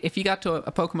if you got to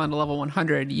a Pokemon to level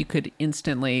 100, you could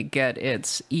instantly get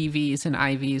its EVs and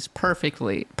IVs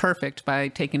perfect by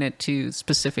taking it to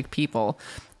specific people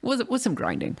with some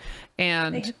grinding.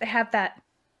 And they have that.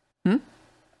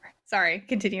 Sorry,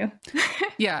 continue.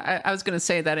 Yeah, I was going to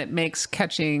say that it makes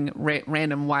catching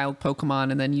random wild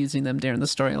Pokemon and then using them during the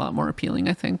story a lot more appealing,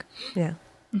 I think. Yeah.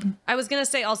 Mm-hmm. I was going to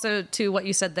say also to what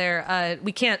you said there,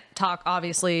 we can't talk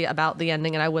obviously about the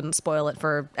ending and I wouldn't spoil it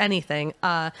for anything.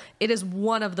 It is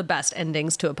one of the best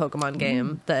endings to a Pokemon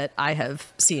game that I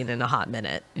have seen in a hot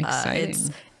minute.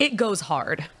 Exciting. It goes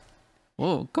hard.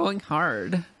 Whoa, going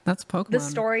hard. That's Pokemon. The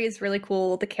story is really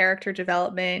cool. The character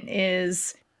development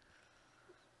is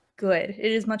good.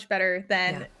 It is much better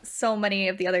than so many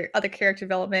of the other character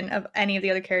development of any of the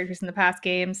other characters in the past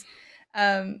games.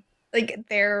 Like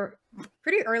they're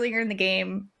pretty earlier in the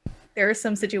game. There are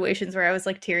some situations where I was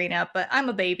like tearing up, but I'm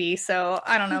a baby, so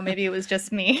I don't know. Maybe it was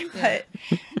just me, but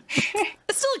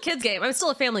it's still a kid's game. It's still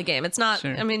a family game. It's not.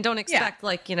 Sure. I mean, don't expect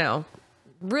like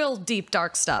real deep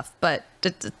dark stuff, but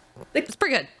it's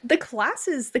pretty good. The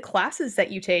classes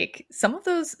that you take, some of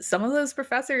those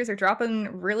professors are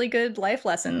dropping really good life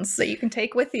lessons that you can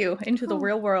take with you into the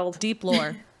real world. Deep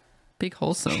lore. Big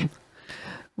wholesome.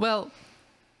 Well,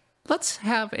 let's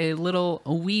have a little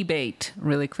wee bait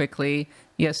really quickly.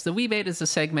 Yes, the wee bait is a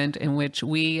segment in which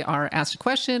we are asked a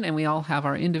question and we all have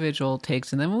our individual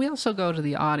takes, and then we also go to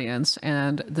the audience.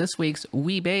 And this week's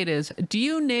wee bait is: do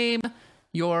you name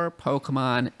your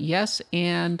Pokemon? Yes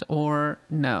and or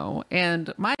no?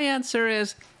 And my answer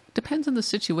is depends on the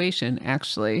situation,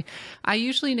 actually. I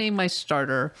usually name my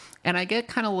starter, and I get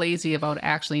kind of lazy about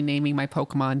actually naming my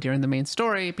Pokemon during the main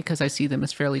story because I see them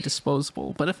as fairly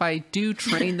disposable. But if I do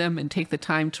train them and take the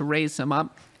time to raise them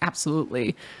up,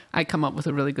 absolutely, I come up with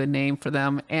a really good name for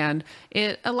them, and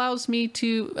it allows me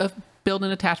to build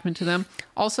an attachment to them.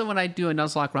 Also, when I do a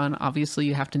Nuzlocke run, obviously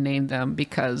you have to name them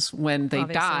because when they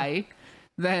die,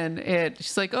 then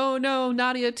she's like, oh no,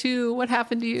 Nadia too, what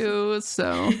happened to you?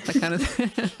 So that kind of thing.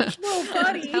 No,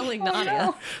 buddy. Telling Nadia.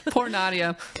 No. Poor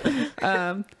Nadia.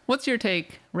 What's your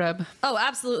take, Reb? Oh,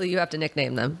 absolutely. You have to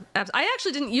nickname them. I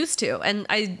actually didn't used to, and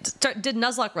I did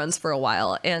Nuzlocke runs for a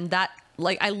while, and that,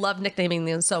 like, I love nicknaming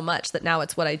them so much that now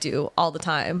it's what I do all the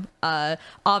time.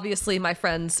 Obviously, my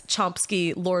friends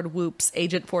Chomsky, Lord Whoops,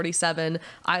 Agent 47,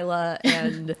 Isla,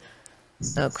 and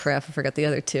oh crap, I forgot the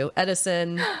other two.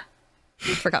 Edison.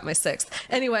 Forgot my sixth.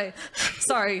 Anyway,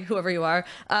 sorry, whoever you are.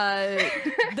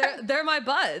 They're my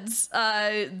buds.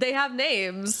 They have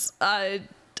names.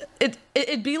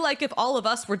 It'd be like if all of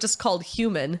us were just called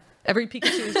human. Every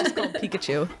Pikachu is just called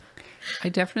Pikachu. I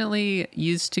definitely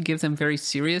used to give them very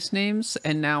serious names,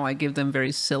 and now I give them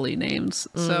very silly names.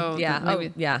 So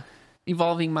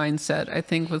evolving mindset, I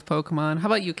think, with Pokemon. How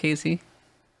about you, Casey?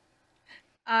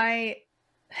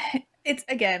 It's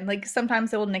again, like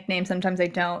sometimes I will nickname, sometimes I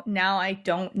don't. Now I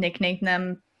don't nickname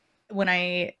them when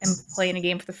I am playing a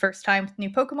game for the first time with new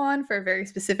Pokemon for a very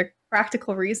specific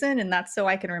practical reason, and that's so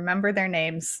I can remember their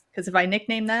names. Because if I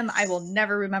nickname them, I will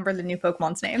never remember the new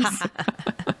Pokemon's names.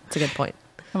 That's a good point.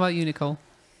 How about you, Nicole?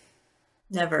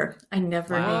 Never. I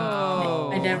never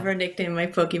nickname my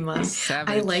Pokemon.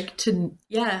 Savage. I like to,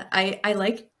 I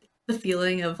like the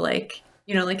feeling of like,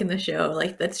 like in the show,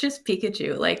 like that's just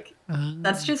Pikachu. Like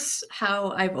that's just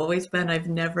how I've always been. I've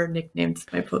never nicknamed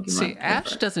my Pokemon. See,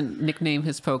 Ash doesn't nickname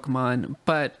his Pokemon,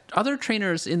 but other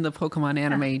trainers in the Pokemon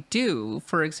anime do.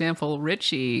 For example,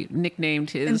 Richie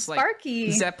nicknamed his like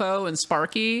Zeppo and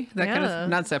Sparky. That kind of,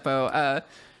 not Zeppo.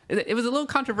 It was a little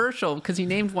controversial because he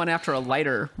named one after a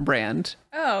lighter brand.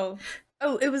 Oh,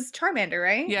 it was Charmander,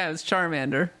 right? Yeah, it was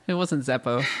Charmander. It wasn't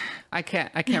Zeppo. I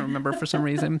can't remember for some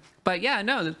reason. But yeah,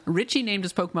 no, Richie named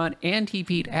his Pokemon and he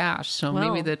beat Ash. So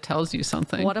Well, maybe that tells you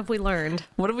something. What have we learned?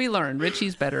 What have we learned?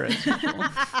 Richie's better as usual.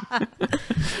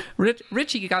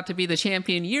 Richie got to be the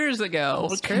champion years ago.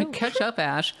 That's true. Catch up,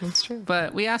 Ash. That's true.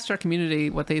 But we asked our community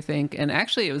what they think, and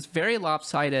actually it was very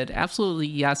lopsided. Absolutely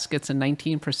yes gets a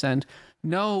 19%.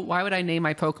 No, why would I name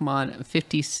my Pokemon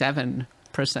 57%?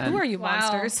 Who are you,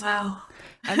 monsters? Wow.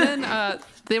 And then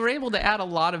they were able to add a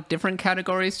lot of different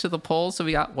categories to the poll. So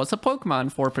we got, what's a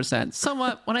Pokemon? 4%.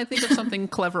 Somewhat, when I think of something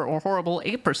clever or horrible,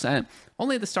 8%.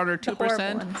 Only the starter,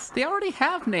 2%. They already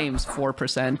have names,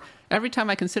 4%. Every time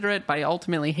I consider it, but I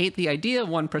ultimately hate the idea,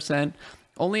 1%.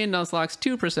 Only in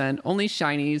Nuzlocke, 2%. Only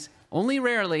shinies, only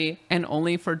rarely, and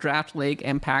only for Draft League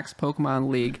and PAX Pokemon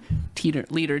League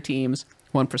leader teams,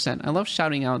 1%. I love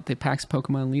shouting out the PAX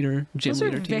Pokemon leader, gym Those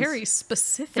leader are teams. very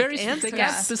specific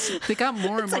answers. They got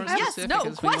more and more yes, specific no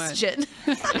as we question.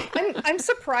 I'm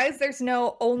surprised there's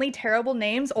no only terrible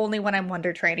names, only when I'm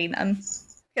Wonder Trading them.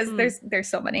 Because there's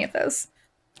so many of those.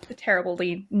 The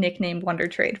terribly nicknamed Wonder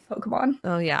Trade Pokemon.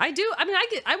 Oh yeah, I do. I mean,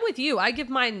 I'm with you. I give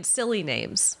mine silly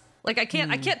names. Like I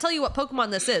can't tell you what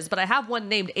Pokemon this is, but I have one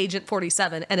named Agent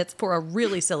 47, and it's for a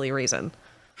really silly reason.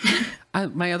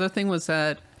 My other thing was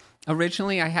that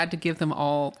originally I had to give them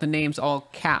all the names all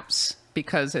caps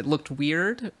because it looked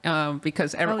weird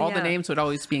because all the names would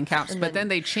always be in caps, but then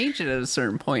they changed it at a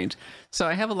certain point. So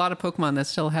I have a lot of Pokemon that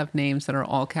still have names that are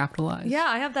all capitalized. Yeah,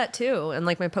 I have that too, and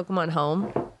like my Pokemon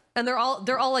Home. And they're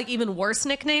all like even worse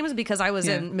nicknames because I was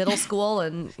in middle school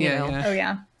and you know. Oh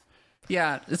yeah.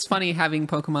 Yeah, it's funny having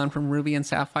Pokemon from Ruby and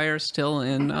Sapphire still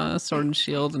in Sword and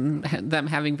Shield and them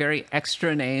having very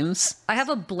extra names. I have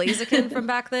a Blaziken from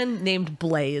back then named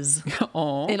Blaze.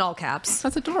 Oh, in all caps.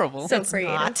 That's adorable. So it's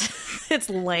not. It's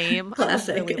lame.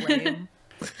 Classic. Really lame.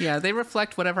 Yeah, they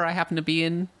reflect whatever I happen to be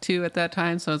into at that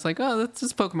time. So it's like, oh,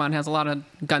 this Pokemon has a lot of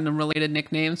Gundam-related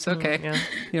nicknames. Okay,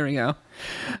 Here we go.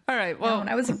 All right, well... when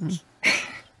I was...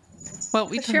 well,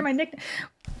 we share my nickname.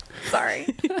 Sorry.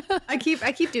 I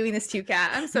keep doing this to you, Kat.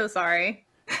 I'm so sorry.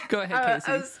 Go ahead,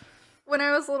 Casey. When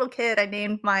I was a little kid, I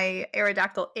named my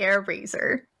Aerodactyl Air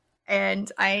Razor.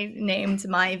 And I named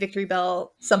my Victory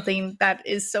Bell something that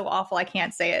is so awful I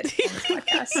can't say it on this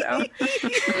podcast.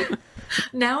 So...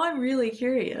 Now I'm really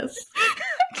curious.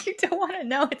 You don't want to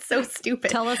know. It's so stupid.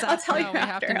 Tell us I'll tell you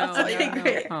after. I'll tell you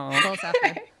after. Tell us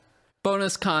after.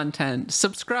 Bonus content.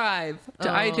 Subscribe to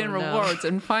iGen Rewards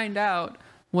and find out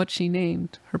what she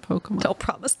named her Pokemon. Don't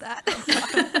promise that.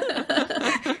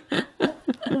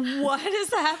 What is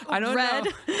that? I don't know.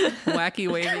 Wacky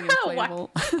waving inflatable.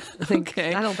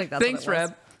 Okay. I don't think that's Thanks, what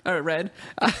it was. Red.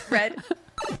 Red.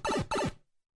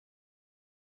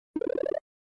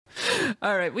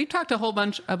 All right, we've talked a whole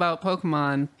bunch about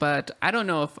Pokemon, but I don't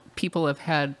know if people have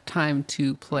had time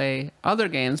to play other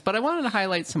games, but I wanted to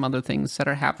highlight some other things that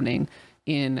are happening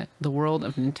in the world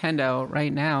of Nintendo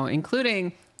right now,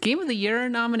 including Game of the Year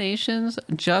nominations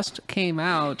just came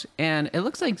out, and it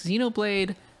looks like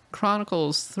Xenoblade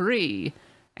Chronicles 3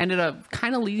 ended up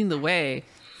kind of leading the way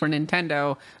for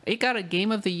Nintendo. It got a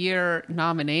Game of the Year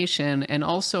nomination and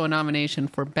also a nomination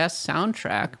for Best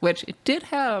Soundtrack, which it did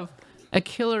have a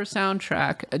killer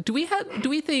soundtrack. Do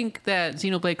we think that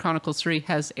Xenoblade Chronicles 3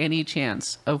 has any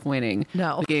chance of winning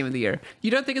the Game of the Year?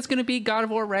 You don't think it's going to be God of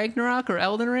War Ragnarok or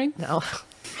Elden Ring? No.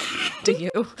 Do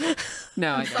you?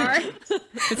 No, I don't. Sorry.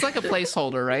 It's like a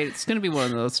placeholder, right? It's going to be one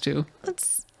of those two. I'm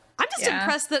just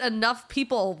impressed that enough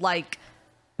people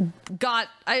got.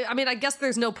 I mean, I guess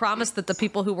there's no promise that the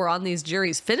people who were on these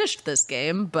juries finished this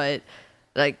game, but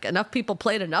enough people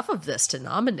played enough of this to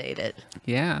nominate it.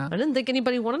 Yeah. I didn't think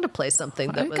anybody wanted to play something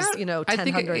that was, 10 I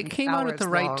think it came out at the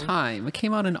right time. It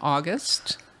came out in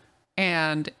August,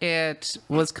 and it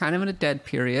was kind of in a dead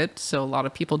period, so a lot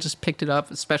of people just picked it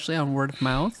up, especially on word of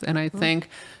mouth, and I think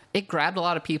it grabbed a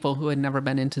lot of people who had never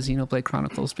been into Xenoblade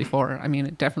Chronicles before. I mean,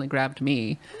 it definitely grabbed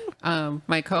me.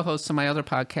 My co-hosts on my other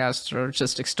podcasts are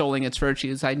just extolling its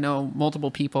virtues. I know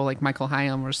multiple people, like Michael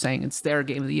Hyam, were saying it's their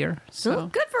Game of the Year. So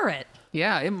good for it.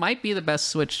 Yeah, it might be the best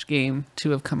Switch game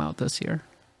to have come out this year.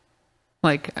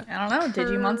 I don't know.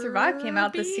 Digimon Survive came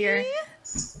out this year.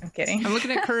 I'm kidding. I'm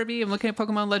looking at Kirby. I'm looking at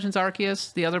Pokemon Legends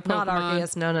Arceus, the other Pokemon. Not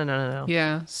Arceus. No.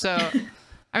 Yeah, so,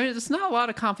 I mean, it's not a lot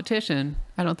of competition,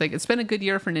 I don't think. It's been a good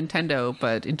year for Nintendo,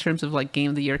 but in terms of,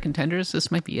 Game of the Year contenders,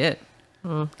 this might be it.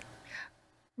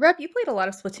 Rep, you played a lot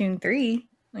of Splatoon 3.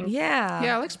 Yeah.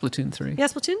 Yeah, I like Splatoon 3. Yeah,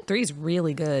 Splatoon 3 is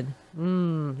really good.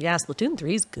 Yeah, Splatoon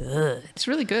 3 is good. It's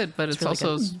really good, but it's really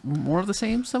also more of the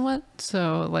same somewhat.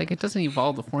 So, like, it doesn't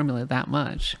evolve the formula that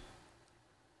much.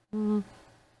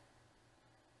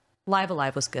 Live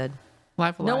Alive was good.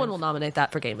 Live Alive. No one will nominate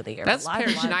that for Game of the Year. That's Live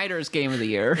Per Alive- Schneider's Game of the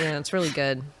Year. Yeah, it's really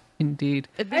good. Indeed.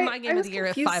 It'd be my Game I of was the Year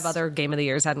if confused. 5 other Game of the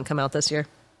Years hadn't come out this year.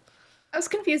 I was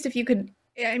confused if you could.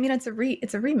 I mean, it's a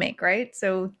remake, right?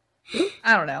 So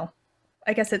I don't know.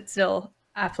 I guess it's still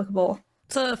applicable.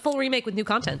 It's a full remake with new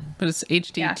content. But it's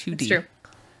HD Yeah, 2D. it's true.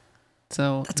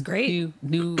 So that's great.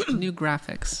 New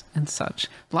graphics and such.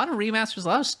 A lot of remasters, a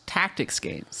lot of tactics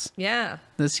games. Yeah.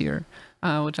 This year,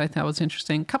 which I thought was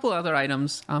interesting. A couple other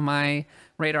items on my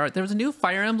radar. There was a new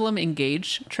Fire Emblem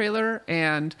Engage trailer,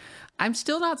 and I'm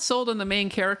still not sold on the main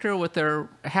character with their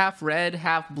half red,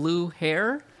 half blue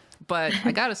hair. But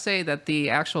I gotta say that the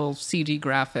actual CG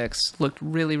graphics looked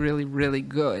really, really, really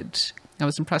good. I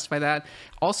was impressed by that.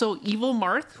 Also, Evil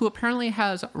Marth, who apparently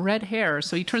has red hair,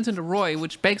 so he turns into Roy,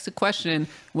 which begs the question,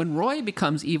 when Roy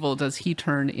becomes evil, does he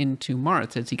turn into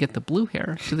Marth? Does he get the blue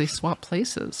hair? Do they swap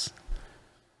places?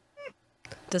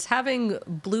 Does having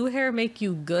blue hair make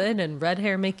you good and red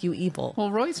hair make you evil?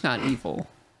 Well, Roy's not evil.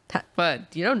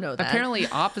 But you don't know that. Apparently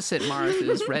opposite Marth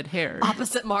is red hair.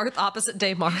 Opposite Marth, opposite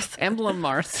day Marth. Emblem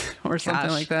Marth or something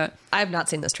like that. I have not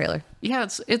seen this trailer. Yeah,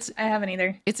 it's I haven't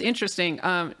either. It's interesting.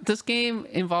 This game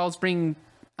involves bringing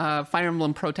Fire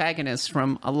Emblem protagonists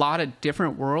from a lot of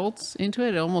different worlds into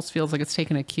it. It almost feels like it's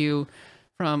taken a cue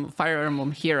from Fire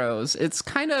Emblem Heroes. It's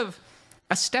kind of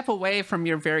a step away from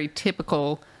your very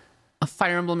typical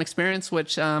Fire Emblem experience,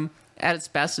 which at its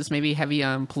best is maybe heavy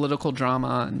on political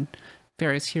drama and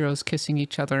various heroes kissing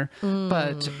each other.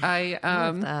 But I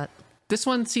love that. This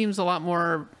one seems a lot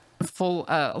more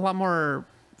a lot more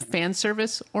fan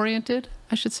service oriented,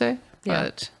 I should say. Yeah.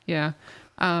 But yeah.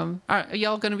 Are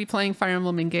y'all going to be playing Fire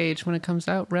Emblem Engage when it comes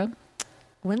out, Reb?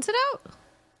 When's it out?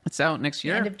 It's out next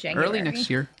year. End of January. Early next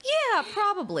year. Yeah,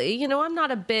 probably. You know, I'm not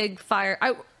a big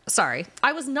I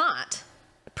was not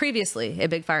previously a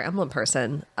big Fire Emblem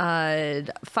person.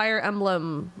 Fire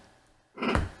Emblem,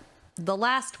 the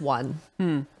last one,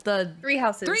 the Three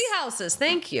Houses. Three Houses.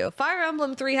 Thank you. Fire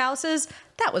Emblem Three Houses.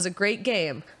 That was a great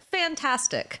game.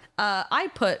 Fantastic. I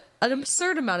put an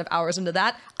absurd amount of hours into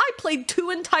that. I played 2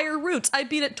 entire routes. I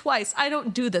beat it twice. I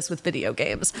don't do this with video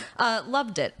games.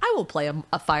 Loved it. I will play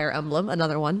a Fire Emblem,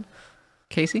 another one.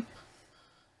 Casey?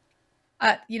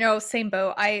 Same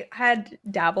boat. I had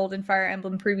dabbled in Fire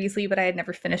Emblem previously, but I had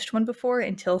never finished one before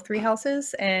until Three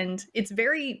Houses. And it's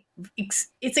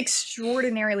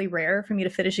extraordinarily rare for me to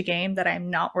finish a game that I'm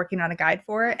not working on a guide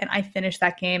for. And I finished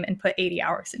that game and put 80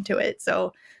 hours into it.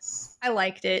 So I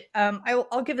liked it.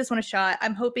 I'll give this one a shot.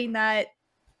 I'm hoping that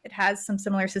it has some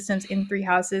similar systems in Three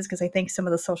Houses, because I think some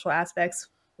of the social aspects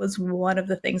was one of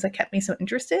the things that kept me so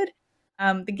interested.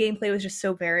 The gameplay was just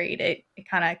so varied. It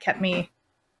kind of kept me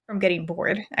from getting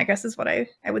bored, I guess is what I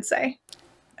would say.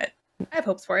 But I have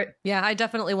hopes for it. Yeah, I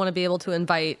definitely want to be able to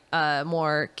invite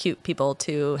more cute people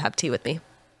to have tea with me.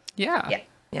 Yeah.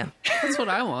 Yeah. That's what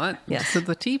I want. Yes. So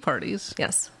the tea parties.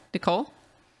 Yes. Nicole?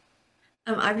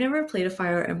 I've never played a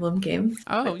Fire Emblem game.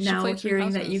 Oh, but you should now play Three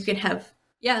hearing that Houses. you can have,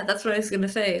 yeah, that's what I was going to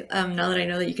say. Now that I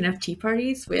know that you can have tea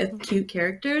parties with cute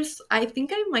characters, I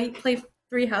think I might play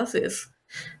Three Houses.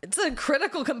 It's a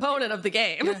critical component of the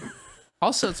game. Yeah.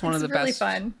 Also, it's one of the really best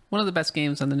fun. One of the best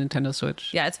games on the Nintendo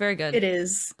Switch. Yeah, it's very good. It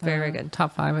is. Very, very good.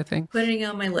 Top 5, I think. Putting it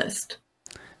on my list.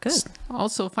 Good.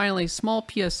 Also, finally, small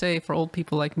PSA for old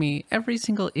people like me. Every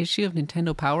single issue of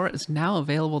Nintendo Power is now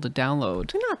available to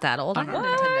download. You're not that old. I had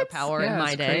Nintendo Power in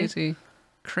my day.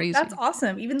 Crazy. That's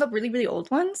awesome. Even the really, really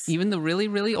old ones? Even the really,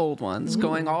 really old ones,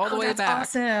 going all the way that's back.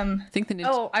 Awesome. I think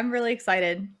I'm really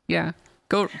excited. Yeah.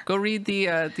 Go read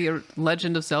the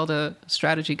Legend of Zelda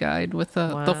strategy guide with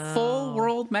the full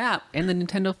world map and the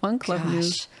Nintendo Fun Club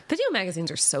news. Video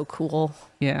magazines are so cool.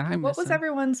 Yeah, I miss What was them.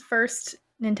 everyone's first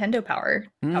Nintendo Power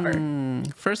cover?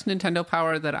 First Nintendo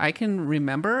Power that I can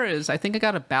remember is, I think I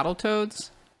got a Battletoads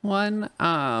one.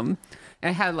 And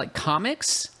it had like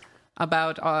comics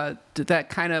about that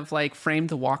kind of like framed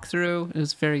the walkthrough. It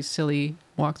was very silly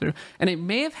walkthrough. And it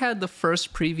may have had the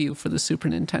first preview for the Super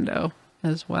Nintendo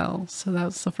as well. So that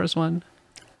was the first one.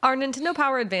 Are Nintendo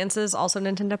Power Advances also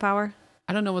Nintendo Power?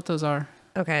 I don't know what those are.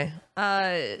 Okay.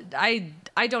 I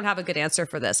don't have a good answer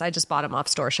for this. I just bought them off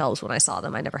store shelves when I saw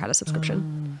them. I never had a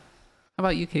subscription. How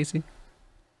about you, Casey?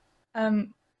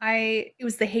 It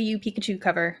was the Hey You Pikachu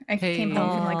cover. I came home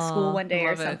from like school one day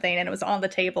or something, and it was on the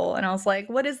table, and I was like,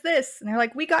 "What is this?" And they're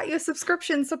like, "We got you a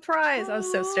subscription, surprise!" I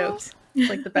was so stoked. It's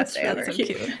like the best day ever. So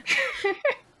cute.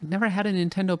 never had a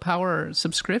Nintendo Power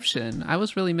subscription. I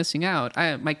was really missing out.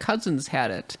 My cousins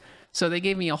had it, so they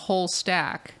gave me a whole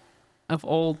stack of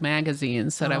old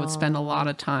magazines that I would spend a lot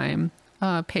of time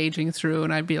paging through,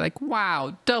 and I'd be like,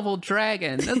 wow, Double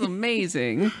Dragon, that's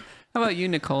amazing. How about you,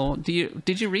 Nicole?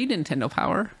 Did you read Nintendo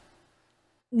Power?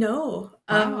 No.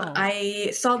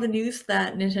 I saw the news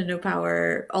that Nintendo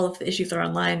Power, all of the issues are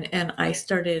online, and I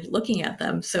started looking at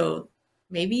them. So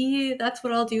maybe that's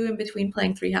what I'll do in between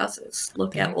playing Three Houses.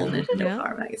 Look at old Nintendo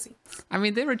Power magazines. I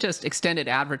mean, they were just extended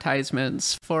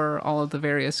advertisements for all of the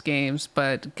various games,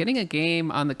 but getting a game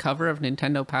on the cover of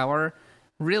Nintendo Power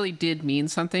really did mean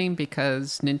something,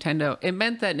 because it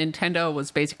meant that Nintendo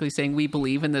was basically saying, we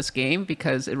believe in this game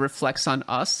because it reflects on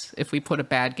us if we put a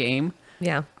bad game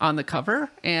on the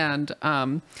cover. And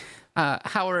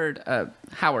Howard,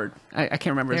 I can't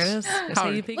remember. There it is. Howard.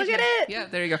 Hey You Pikachu. Look at it. Yeah,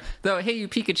 there you go. Though Hey You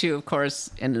Pikachu, of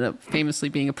course, ended up famously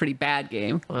being a pretty bad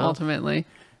game, ultimately.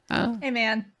 Hey,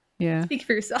 man. Yeah. Speak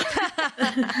for yourself.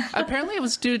 Apparently it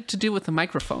was to do with the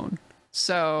microphone.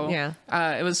 So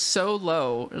it was so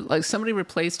low. Like, somebody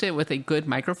replaced it with a good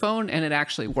microphone, and it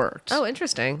actually worked. Oh,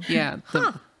 interesting. Yeah.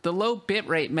 The low bit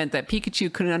rate meant that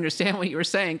Pikachu couldn't understand what you were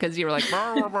saying, because you were like,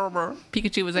 burr, burr, burr, burr.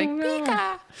 Pikachu was like,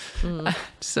 Pika.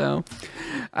 So,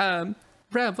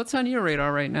 Rev, what's on your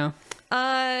radar right now?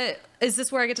 Is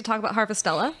this where I get to talk about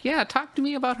Harvestella? Yeah, talk to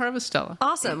me about Harvestella.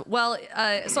 Awesome. Well,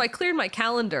 so I cleared my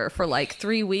calendar for like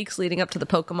 3 weeks leading up to the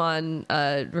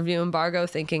Pokemon review embargo,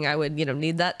 thinking I would,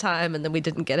 need that time, and then we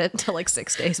didn't get it until like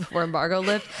 6 days before embargo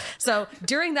lifted. So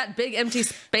during that big empty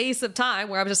space of time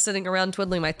where I was just sitting around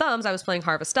twiddling my thumbs, I was playing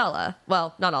Harvestella.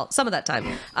 Well, not all, some of that time.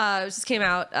 It just came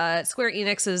out. Square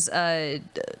Enix's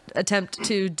attempt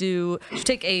to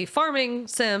take a farming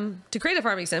sim, to create a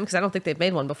farming sim, because I don't think they've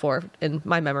made one before in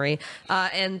my memory,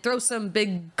 and throw some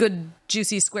big, good,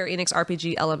 juicy Square Enix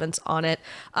RPG elements on it.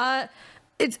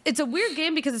 It's a weird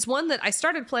game because it's one that I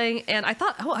started playing and I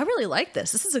thought, I really like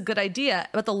this. This is a good idea.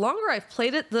 But the longer I've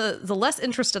played it, the less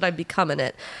interested I've become in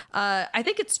it. I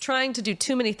think it's trying to do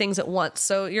too many things at once.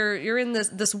 So you're in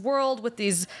this world with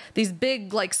these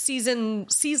big like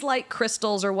seas-like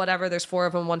crystals or whatever. There's 4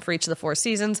 of them, one for each of the 4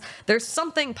 seasons. There's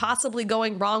something possibly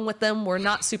going wrong with them. We're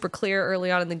not super clear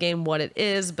early on in the game what it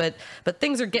is, but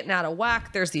things are getting out of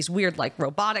whack. There's these weird like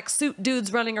robotic suit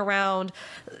dudes running around.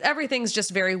 Everything's just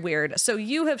very weird. So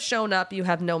you have shown up, you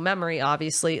have no memory,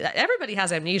 obviously. Everybody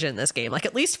has amnesia in this game. Like,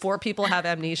 at least 4 people have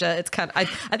amnesia. It's kind of, I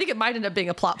think it might end up being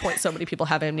a plot point, so many people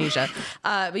have amnesia.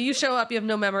 But you show up, you have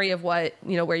no memory of what,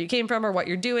 where you came from or what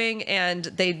you're doing, and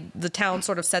the town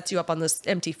sort of sets you up on this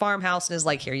empty farmhouse and is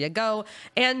like, here you go.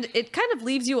 And it kind of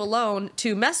leaves you alone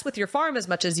to mess with your farm as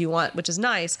much as you want, which is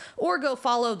nice, or go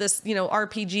follow this,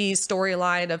 RPG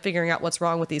storyline of figuring out what's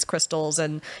wrong with these crystals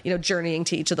and, journeying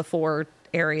to each of the 4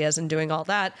 areas and doing all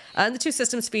that. And the 2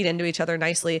 systems feed into each other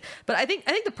nicely. But I think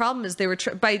the problem is they were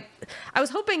I was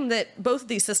hoping that both of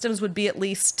these systems would be at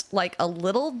least like a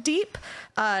little deep.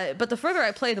 But the further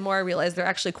I play, the more I realize they're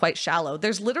actually quite shallow.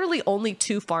 There's literally only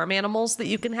 2 farm animals that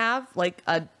you can have, like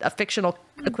a fictional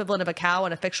equivalent of a cow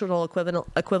and a fictional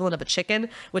equivalent of a chicken,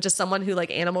 which is someone who, like,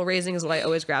 animal raising is what I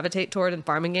always gravitate toward in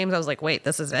farming games. I was like, wait,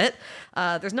 this is it?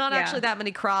 There's not actually that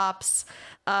many crops.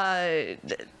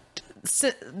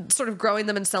 Sort of growing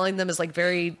them and selling them is like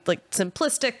very like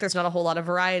simplistic. There's not a whole lot of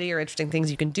variety or interesting things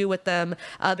you can do with them.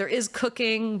 There is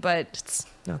cooking, but it's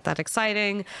not that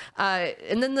exciting.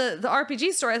 And then the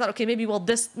RPG story, I thought, okay, maybe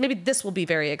this will be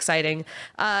very exciting.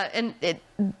 And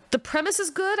the premise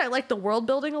is good. I like the world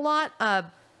building a lot.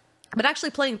 But actually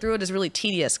playing through it is really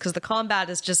tedious because the combat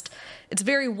is it's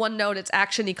very one note. It's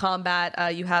actiony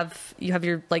combat. You have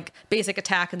your like basic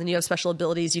attack, and then you have special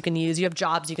abilities you can use. You have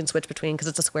jobs you can switch between because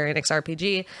it's a Square Enix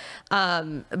RPG.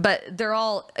 But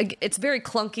it's very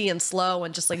clunky and slow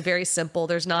and just like very simple.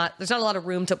 There's not a lot of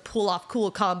room to pull off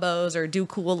cool combos or do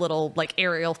cool little like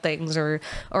aerial things or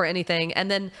anything.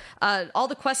 And then all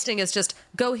the questing is just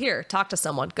go here, talk to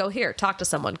someone, go here, talk to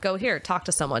someone, go here, talk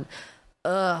to someone.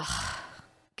 Ugh.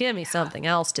 Give me something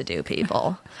else to do,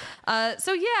 people.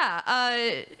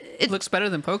 It looks better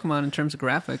than Pokemon in terms of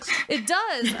graphics. It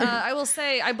does. I will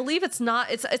say, I believe it's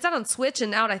out on Switch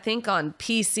and out, I think, on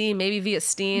PC, maybe via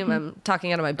Steam. Mm-hmm. I'm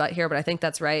talking out of my butt here, but I think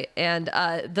that's right. And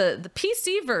the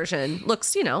PC version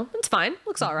looks, it's fine.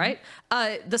 Looks all right.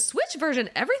 The Switch version,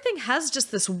 everything has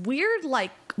just this weird, like,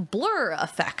 blur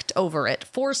effect over it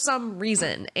for some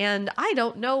reason. And I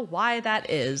don't know why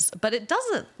that is, but it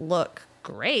doesn't look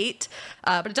great,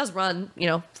 but it does run,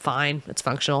 fine. It's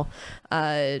functional.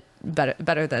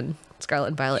 Better than Scarlet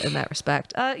and Violet in that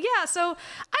respect. So I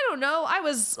don't know. I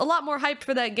was a lot more hyped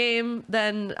for that game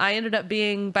than I ended up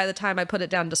being by the time I put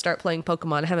it down to start playing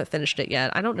Pokemon. I haven't finished it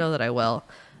yet. I don't know that I will.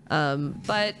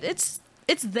 But it's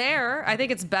there. I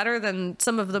think it's better than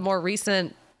some of the more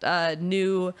recent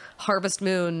new Harvest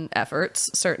Moon efforts,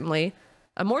 certainly.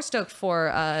 I'm more stoked for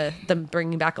them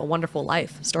bringing back A Wonderful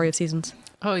Life, Story of Seasons.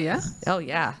 Oh, yeah? Oh,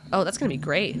 yeah. Oh, that's going to be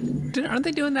great. Aren't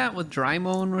they doing that with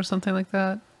Drymon or something like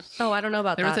that? Oh, I don't know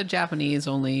about that. There was a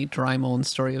Japanese-only Drymon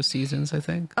Story of Seasons, I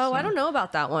think. Oh, so. I don't know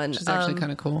about that one. Which is actually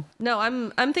kind of cool. No,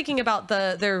 I'm thinking about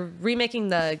they're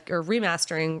remaking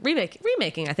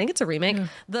remaking. I think it's a remake. Yeah.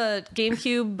 The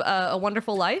GameCube A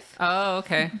Wonderful Life. Oh,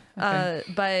 okay.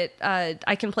 But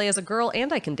I can play as a girl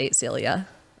and I can date Celia.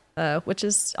 Which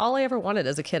is all I ever wanted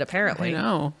as a kid, apparently. I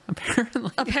know,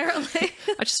 apparently.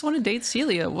 I just want to date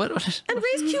Celia. And raise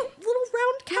cute little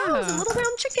round cows and little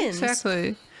round chickens.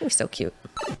 Exactly. They're so cute.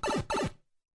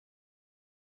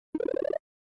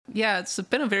 Yeah, it's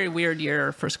been a very weird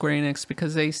year for Square Enix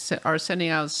because they are sending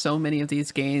out so many of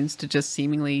these games to just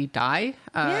seemingly die.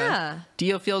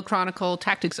 Diofield Chronicle,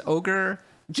 Tactics Ogre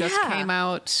just came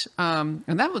out, and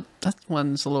that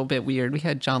one's a little bit weird. We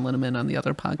had John Linneman on the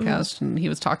other podcast, and he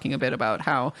was talking a bit about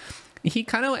how he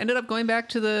kind of ended up going back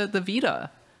to the Vita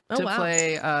to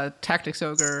play Tactics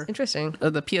Ogre. Interesting.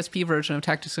 The PSP version of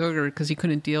Tactics Ogre because he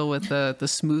couldn't deal with the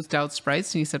smoothed out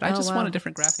sprites, and he said, I just want a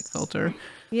different graphic filter.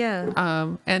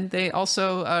 Yeah. And they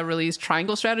also released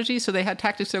Triangle Strategy, so they had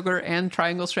Tactics Ogre and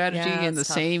Triangle Strategy in the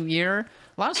same year.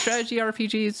 A lot of strategy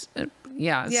RPGs.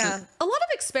 Yeah. A lot of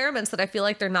experiments that I feel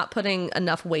like they're not putting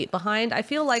enough weight behind. I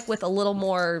feel like with a little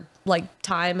more like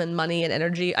time and money and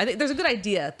energy, I think there's a good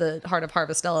idea at the heart of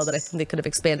Harvestella that I think they could have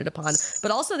expanded upon.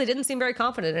 But also they didn't seem very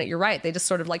confident in it. You're right. They just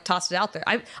sort of like tossed it out there.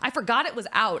 I forgot it was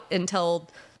out until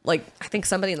like I think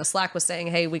somebody in the Slack was saying,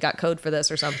 hey, we got code for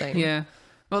this or something. Yeah.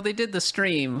 Well, they did the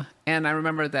stream, and I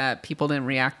remember that people didn't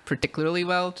react particularly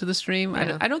well to the stream.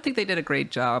 Yeah. I don't think they did a great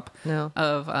job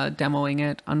of demoing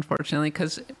it, unfortunately,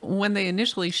 because when they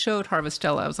initially showed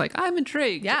Harvestella, I was like, I'm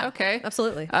intrigued. Yeah, okay.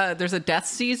 Absolutely. There's a death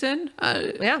season.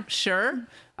 Yeah. Sure.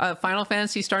 Final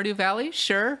Fantasy Stardew Valley.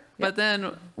 Sure. Yep. But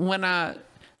then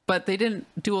but they didn't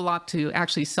do a lot to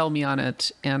actually sell me on it,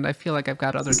 and I feel like I've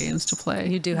got other games to play.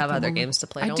 You do have other games to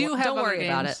play. Don't worry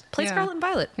about it. Play Scarlet and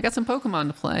Violet. I got some Pokemon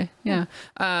to play. Yeah.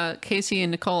 Casey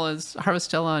and Nicole, is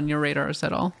Harvestella on your radars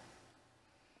at all?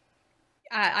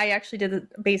 I actually did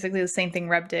basically the same thing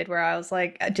Reb did, where I was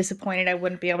like disappointed I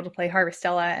wouldn't be able to play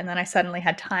Harvestella, and then I suddenly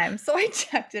had time, so I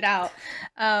checked it out.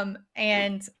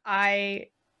 And I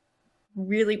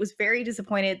really was very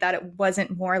disappointed that it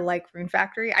wasn't more like Rune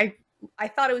Factory. I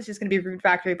thought it was just going to be Rune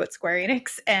Factory, but Square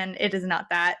Enix, and it is not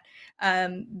that.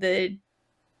 As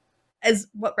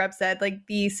what Reb said, like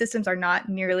the systems are not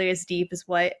nearly as deep as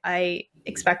what I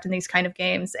expect in these kind of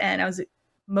games, and I was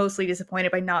mostly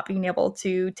disappointed by not being able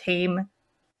to tame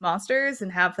monsters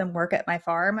and have them work at my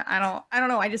farm. I don't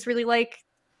know. I just really like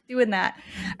doing that.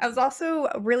 I was also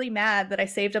really mad that I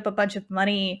saved up a bunch of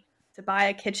money to buy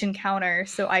a kitchen counter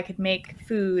so I could make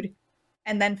food,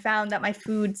 and then found that my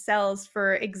food sells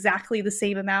for exactly the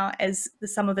same amount as the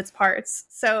sum of its parts.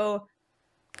 So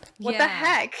what the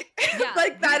heck? Yeah,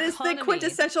 like that is the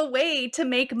quintessential way to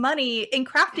make money in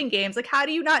crafting games. Like, how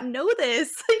do you not know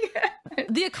this?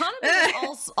 The economy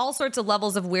has all sorts of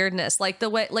levels of weirdness. Like the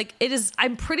way, like it is,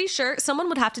 I'm pretty sure someone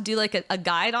would have to do like a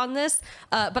guide on this.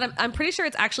 But I'm pretty sure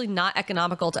it's actually not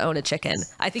economical to own a chicken.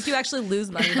 I think you actually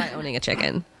lose money by owning a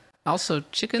chicken. Also,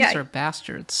 chickens are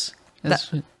bastards. Are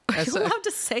you allowed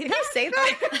to say that? Can you say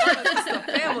that? It's a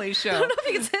family show. I don't know if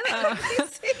you can say that.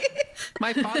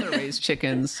 My father raised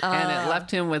chickens, and it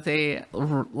left him with a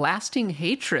lasting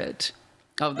hatred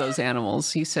of those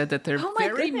animals. He said that they're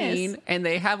very mean, and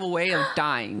they have a way of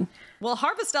dying. Well,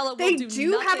 Harvestella they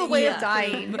do have a way of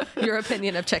dying. Your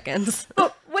opinion of chickens.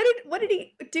 But what did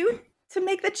he do to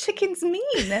make the chickens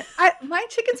mean? My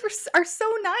chickens are so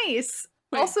nice.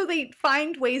 Wait. Also, they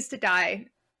find ways to die.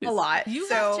 A lot.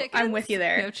 So I'm with you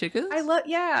there. You have chickens? I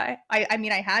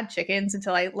mean, I had chickens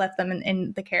until I left them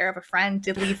in the care of a friend,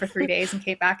 did leave for 3 days and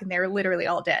came back, and they were literally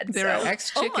all dead. They're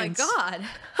ex-chickens. Oh my God.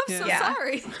 I'm so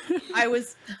sorry. I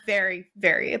was very,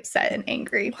 very upset and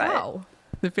angry. Wow.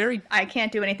 I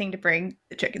can't do anything to bring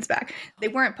the chickens back. They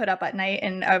weren't put up at night,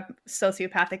 and a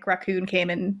sociopathic raccoon came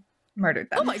and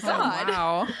murdered them. Oh my God. Oh,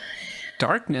 wow.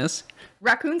 Darkness.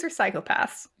 Raccoons are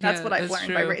psychopaths. That's what I've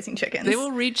learned by raising chickens. They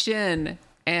will reach in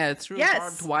and through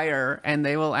barbed wire, and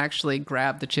they will actually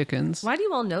grab the chickens. Why do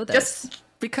you all know this? Just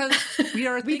because we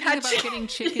are thinking about getting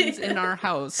chickens in our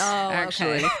house.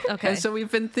 Actually, okay. And so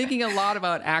we've been thinking a lot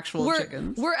about actual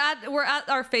chickens. We're at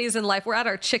our phase in life. We're at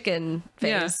our chicken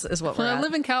phase, is what we're at. I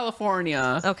live in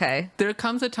California. Okay. There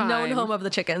comes a time, known home of the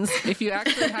chickens. If you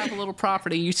actually have a little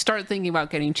property, you start thinking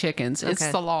about getting chickens. It's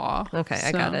the law. Okay,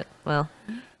 I got it. Well.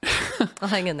 I'll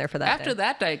hang in there for that. After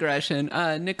that digression,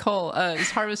 Nicole, is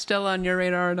Harvest still on your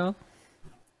radar at all?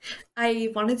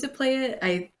 I wanted to play it.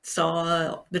 I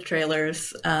saw the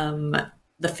trailers,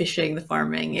 the fishing, the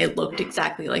farming. It looked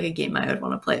exactly like a game I would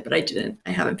want to play, but I didn't.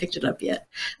 I haven't picked it up yet.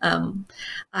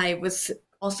 I was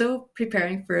also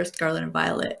preparing for Scarlet and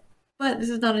Violet, but this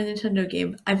is not a Nintendo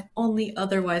game. I've only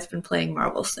otherwise been playing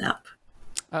Marvel Snap.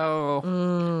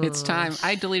 Oh, it's time.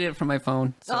 I deleted it from my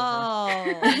phone.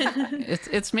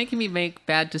 It's making me make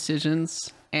bad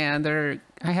decisions, and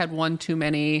I had one too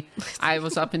many. I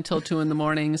was up until 2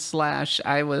 a.m. /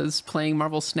 I was playing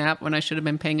Marvel Snap when I should have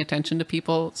been paying attention to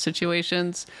people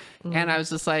situations, and I was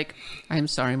just like, I'm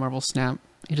sorry, Marvel Snap.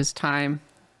 It is time.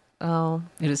 Oh,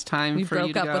 it is time for you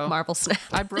to go. You broke up with Marvel Snap.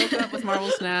 I broke up with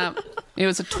Marvel Snap. It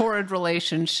was a torrid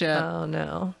relationship. Oh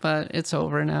no! But it's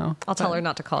over now. I'll tell her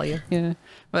not to call you. Yeah,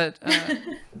 but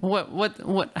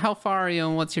what? How far are you,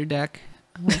 and what's your deck?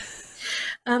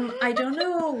 I don't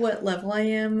know what level I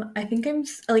am. I think I'm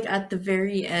like at the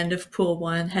very end of pool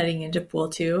 1, heading into pool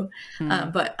 2.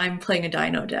 But I'm playing a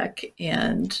Dino deck,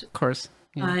 and of course,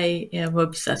 I am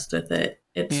obsessed with it.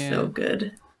 It's so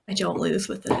good. I don't lose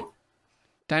with it.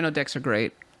 Dino decks are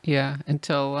great. Yeah,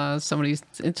 until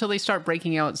they start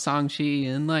breaking out Songchi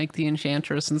and like the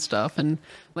Enchantress and stuff, and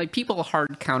like people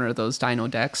hard counter those Dino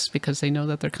decks because they know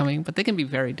that they're coming, but they can be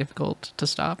very difficult to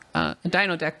stop. A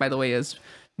Dino deck, by the way, is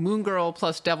Moon Girl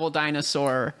plus Devil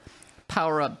Dinosaur,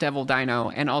 power up Devil Dino,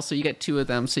 and also you get 2 of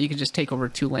them, so you can just take over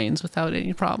 2 lanes without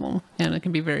any problem, and it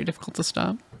can be very difficult to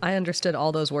stop. I understood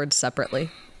all those words separately.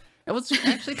 What's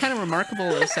actually kind of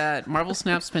remarkable is that Marvel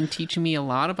Snap's been teaching me a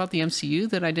lot about the MCU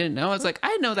that I didn't know. I was like,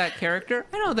 I know that character.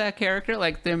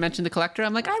 Like, they mentioned the Collector.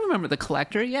 I'm like, I remember the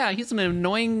Collector. Yeah, he's an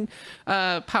annoying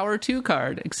Power 2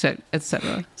 card,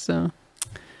 etc. So,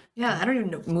 yeah, I don't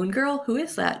even know. Moon Girl? Who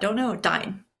is that? Don't know.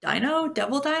 Dino?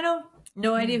 Devil Dino?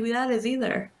 No idea who that is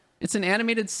either. It's an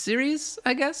animated series,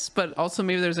 I guess, but also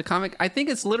maybe there's a comic. I think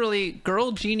it's literally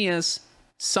Girl Genius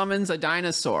summons a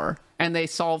dinosaur, and they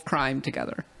solve crime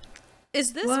together.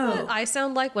 Is this what I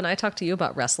sound like when I talk to you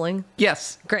about wrestling?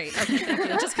 Yes. Great. Okay, thank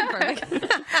you. Just confirming.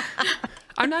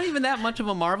 I'm not even that much of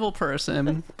a Marvel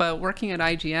person, but working at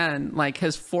IGN like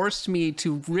has forced me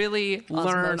to really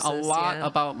learn a lot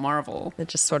about Marvel. It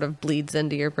just sort of bleeds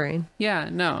into your brain. Yeah,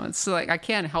 no, it's like I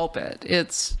can't help it.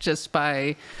 It's just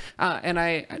by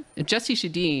Jesse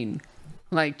Shadeen.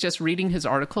 Like, just reading his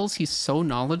articles, he's so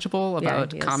knowledgeable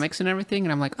about comics and everything.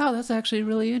 And I'm like, oh, that's actually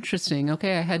really interesting.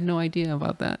 Okay, I had no idea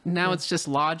about that. Now it's just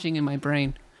lodging in my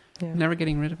brain. Yeah. Never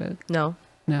getting rid of it. No.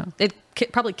 It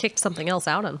probably kicked something else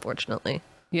out, unfortunately.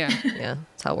 Yeah. Yeah,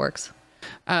 that's how it works.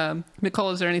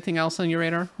 Nicole, is there anything else on your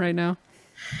radar right now?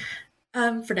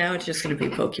 For now, it's just going to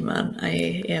be Pokemon.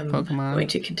 I am going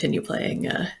to continue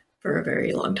playing for a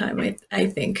very long time, I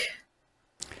think.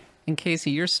 And Casey,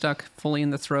 you're stuck fully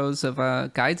in the throes of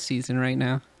guide season right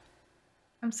now.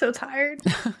 I'm so tired.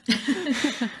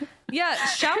 Yeah,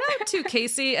 shout out to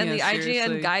Casey and the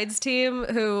IGN Guides team,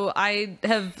 who I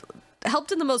have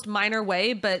helped in the most minor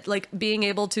way, but like being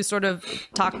able to sort of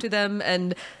talk to them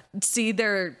and see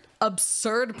their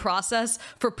absurd process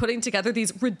for putting together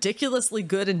these ridiculously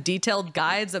good and detailed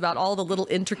guides about all the little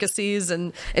intricacies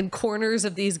and corners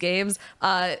of these games.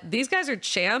 These guys are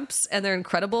champs and they're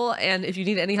incredible. And if you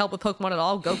need any help with Pokemon at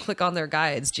all, go click on their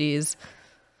guides. Geez.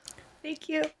 Thank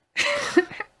you.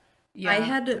 Yeah. I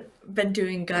had been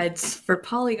doing guides for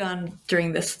Polygon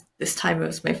during this time. It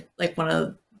was one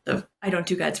of the, I don't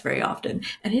do guides very often,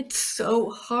 and it's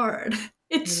so hard.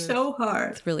 It's so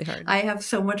hard. It's really hard. I have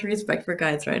so much respect for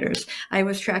guides writers. I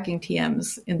was tracking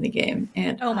TMs in the game,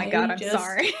 and oh my god, I'm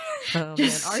sorry. Oh man,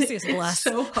 Arceus blast.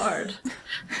 So hard.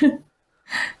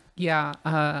 Yeah,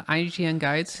 IGN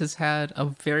Guides has had a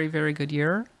very, very good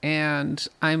year, and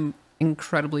I'm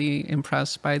incredibly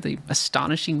impressed by the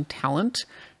astonishing talent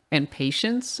and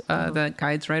patience that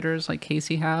guides writers like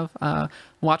Casey have.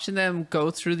 Watching them go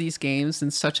through these games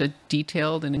in such a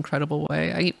detailed and incredible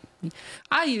way.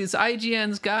 I use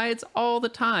IGN's guides all the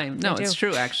time. No, it's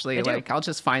true, actually. Like, I'll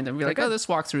just find them and be like, oh, this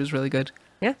walkthrough is really good.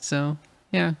 Yeah. So,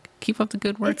 yeah, keep up the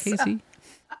good work, Casey.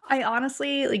 I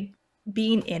honestly, like,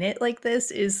 being in it like this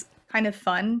is kind of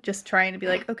fun. Just trying to be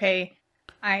like, okay,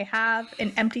 I have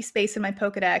an empty space in my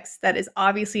Pokedex that is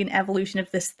obviously an evolution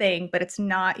of this thing, but it's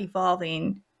not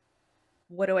evolving.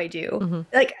 What do I do? Mm-hmm.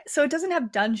 Like, so it doesn't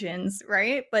have dungeons,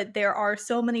 right? But there are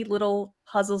so many little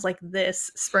puzzles like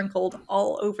this sprinkled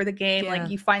all over the game. Yeah. Like,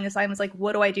 you find this item, it's like,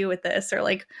 what do I do with this? Or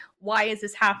like, why is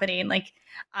this happening? Like,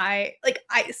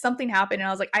 something happened and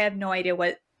I was like, I have no idea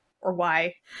what or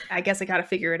why. I guess I got to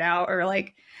figure it out. Or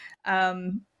like,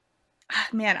 man,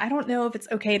 I don't know if it's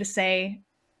okay to say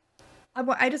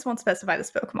I just won't specify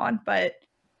this Pokemon, but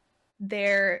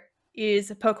there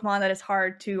is a Pokemon that is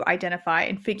hard to identify,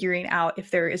 and figuring out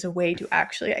if there is a way to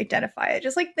actually identify it.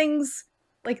 Just like things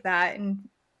like that. And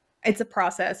it's a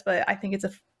process, but I think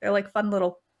they're like fun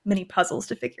little mini puzzles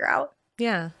to figure out.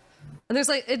 Yeah. And there's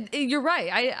you're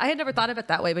right. I had never thought of it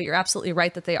that way, but you're absolutely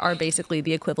right that they are basically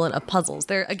the equivalent of puzzles.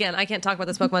 Again, I can't talk about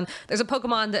this Pokemon. There's a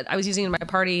Pokemon that I was using in my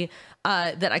party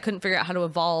that I couldn't figure out how to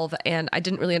evolve, and I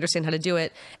didn't really understand how to do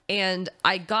it. And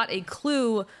I got a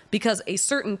clue because a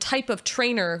certain type of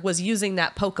trainer was using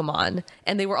that Pokemon,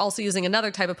 and they were also using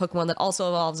another type of Pokemon that also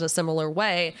evolves in a similar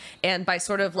way. And by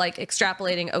sort of like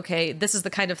extrapolating, okay, this is the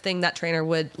kind of thing that trainer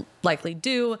would likely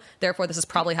do, therefore this is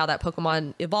probably how that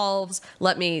Pokemon evolves.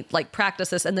 Let me like practice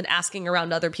this, and then asking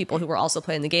around other people who were also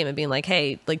playing the game and being like,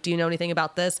 hey, like, do you know anything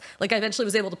about this? Like, I eventually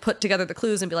was able to put together the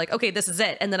clues and be like, okay, this is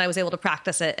it. And then I was able to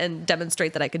practice it and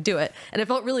demonstrate that I could do it. And it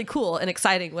felt really cool and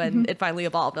exciting when it finally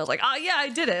evolved. And I was like, oh yeah, I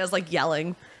did it. I was like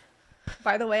yelling.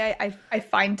 By the way, I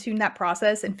fine-tuned that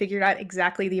process and figured out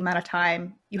exactly the amount of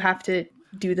time you have to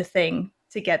do the thing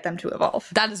to get them to evolve.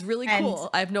 That is really cool.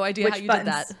 I have no idea how you did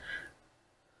that.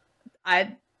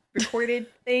 I recorded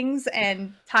things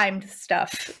and timed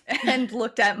stuff and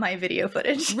looked at my video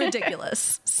footage.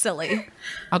 Ridiculous. Silly.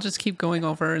 I'll just keep going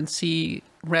over and see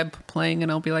Reb playing,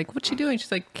 and I'll be like, what's she doing?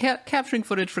 She's like, capturing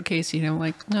footage for Casey. And I'm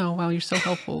like, no, wow, you're so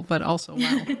helpful, but also,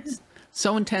 wow,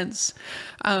 so intense.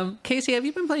 Casey, have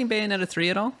you been playing Bayonetta 3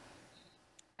 at all?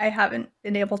 I haven't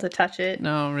been able to touch it.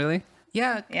 No, really?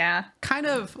 Yeah. Kind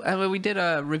of. We did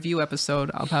a review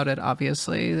episode about it,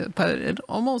 obviously, but it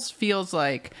almost feels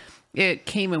like it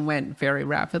came and went very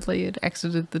rapidly. It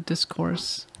exited the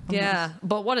discourse. Yeah,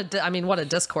 but what a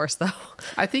discourse, though.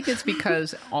 I think it's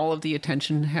because all of the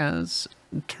attention has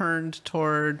turned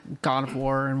toward God of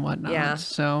War and whatnot. Yeah.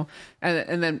 So,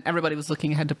 and then everybody was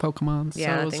looking ahead to Pokemon, so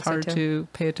it was hard to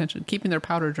pay attention, keeping their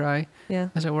powder dry,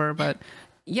 as it were. But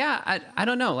yeah, I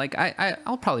don't know. Like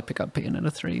I'll probably pick up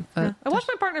Bayonetta 3. But I watched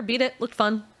my partner beat it. Looked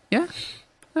fun. Yeah.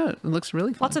 Oh, it looks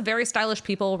really fun. Lots of very stylish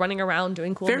people running around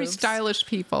doing cool Very moves. stylish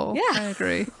people. Yeah. I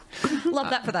agree. Love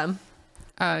that for them.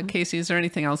 Casey, is there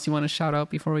anything else you want to shout out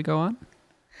before we go on?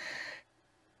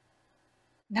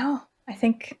 No, I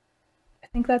think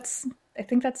that's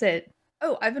it.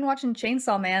 Oh, I've been watching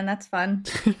Chainsaw Man. That's fun.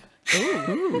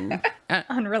 Ooh.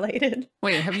 Unrelated.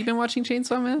 Wait, have you been watching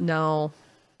Chainsaw Man? No.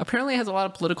 Apparently it has a lot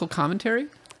of political commentary.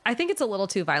 I think it's a little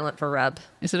too violent for Reb.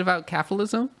 Is it about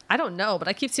capitalism? I don't know, but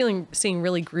I keep seeing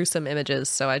really gruesome images,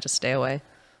 so I just stay away.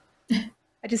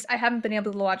 I haven't been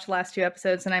able to watch the last 2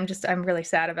 episodes, and I'm really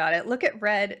sad about it. Look at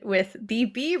Red with the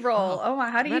B-roll. Oh my,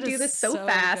 how do you do this so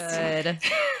fast?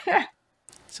 Good.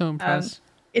 So impressed.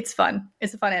 It's fun.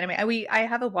 It's a fun anime. I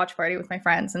have a watch party with my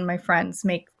friends, and my friends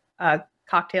make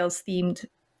cocktails themed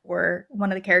for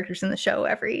one of the characters in the show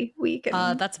every week.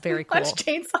 And that's very cool. Watch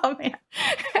Chainsaw Man.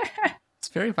 It's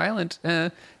very violent.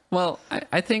 Well,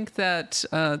 I think that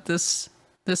this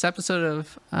episode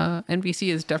of NVC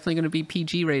is definitely going to be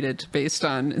PG rated based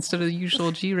on, instead of the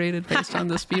usual G rated, based on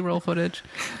this B-roll footage.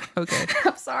 Okay.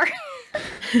 I'm sorry.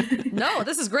 No,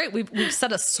 this is great. We've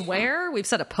said a swear. We've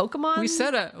said a Pokemon. We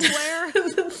said a swear.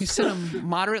 You said a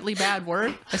moderately bad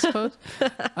word, I suppose.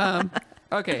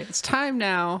 Okay, it's time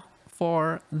now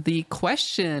for the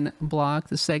question block,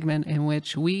 the segment in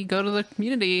which we go to the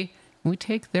community and we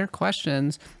take their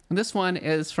questions. And this one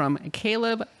is from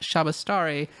Caleb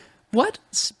Shabastari. What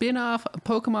spin-off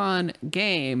Pokemon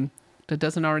game that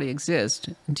doesn't already exist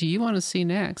do you want to see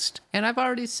next? And I've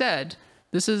already said,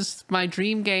 this is my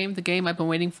dream game, the game I've been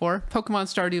waiting for, Pokemon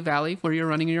Stardew Valley, where you're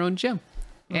running your own gym.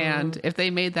 And if they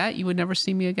made that, you would never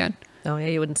see me again. Oh, yeah,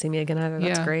 you wouldn't see me again either.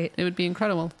 That's great. It would be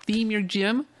incredible. Theme your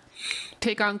gym,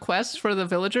 take on quests for the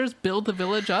villagers, build the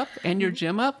village up and your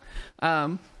gym up.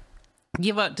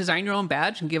 Design your own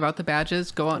badge and give out the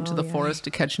badges. Go out into the forest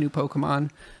to catch new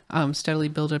Pokemon. Steadily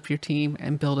build up your team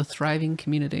and build a thriving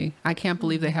community. I can't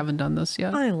believe they haven't done this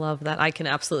yet. I love that. I can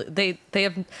absolutely. They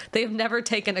have never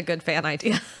taken a good fan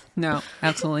idea. No,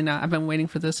 absolutely not. I've been waiting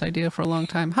for this idea for a long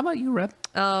time. How about you, Reb?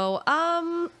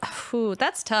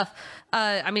 That's tough.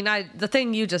 The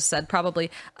thing you just said probably.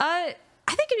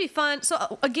 I think it'd be fun.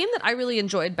 So a game that I really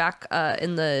enjoyed back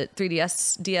in the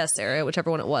 3DS, DS era, whichever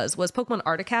one it was Pokemon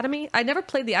Art Academy. I never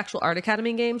played the actual Art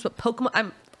Academy games, but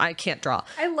I can't draw.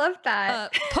 I love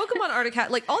that. Pokemon Art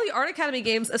Academy, like all the Art Academy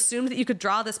games assumed that you could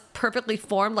draw this perfectly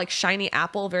formed, like shiny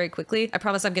apple very quickly. I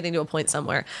promise I'm getting to a point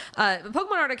somewhere. But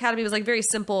Pokemon Art Academy was like very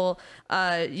simple.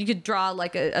 You could draw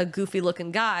like a goofy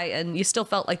looking guy and you still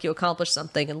felt like you accomplished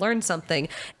something and learned something.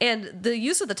 And the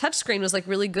use of the touchscreen was like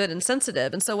really good and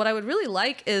sensitive. And so what I would really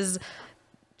like is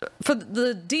for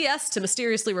the DS to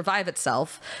mysteriously revive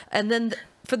itself and then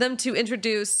for them to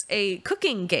introduce a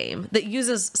cooking game that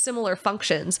uses similar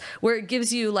functions, where it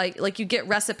gives you like you get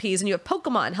recipes and you have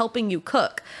Pokemon helping you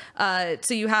cook.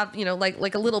 So you have,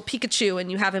 like a little Pikachu,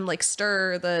 and you have him like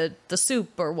stir the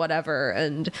soup or whatever,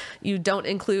 and you don't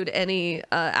include any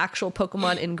actual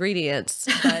Pokemon ingredients,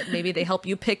 but maybe they help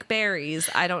you pick berries.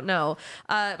 I don't know.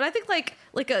 But I think like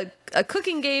a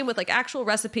cooking game with like actual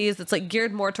recipes that's like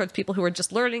geared more towards people who are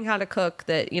just learning how to cook,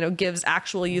 that gives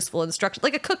actual useful instruction,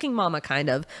 like a Cooking Mama kind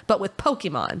of, but with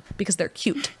Pokemon, because they're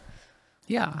cute.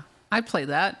 Yeah, I play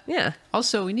that. Yeah.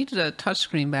 Also, we needed a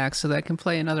touchscreen back so that I can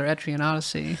play another Etrian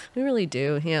Odyssey. We really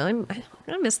do. Yeah,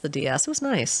 I miss the DS. It was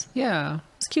nice. Yeah,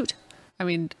 it's cute. I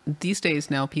mean, these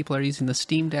days now people are using the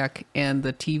Steam Deck, and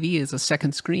the TV is a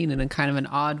second screen in a kind of an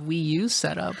odd Wii U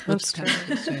setup. That's true. Kind of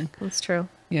interesting. That's true.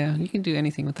 Yeah, you can do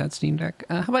anything with that Steam Deck.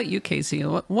 How about you, Casey?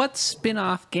 What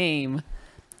spin-off game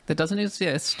that doesn't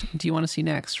exist do you want to see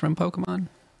next from Pokemon?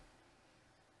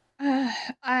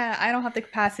 I don't have the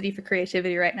capacity for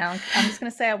creativity right now. I'm just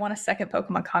going to say I want a second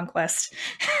Pokemon Conquest.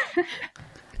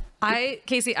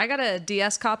 Casey, I got a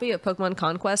DS copy of Pokemon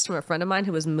Conquest from a friend of mine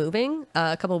who was moving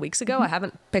a couple of weeks ago. I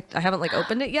haven't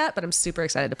opened it yet, but I'm super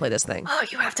excited to play this thing. Oh,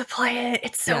 you have to play it.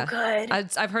 It's so good.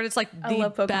 I've heard it's like I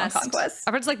love Pokemon best. Conquest.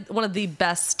 I've heard it's like one of the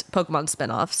best Pokemon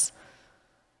spinoffs.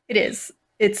 It is.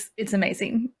 It's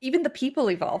amazing. Even the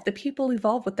people evolve. The people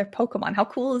evolve with their Pokemon. How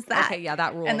cool is that? Okay, yeah,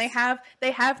 that rules. And they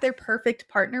have their perfect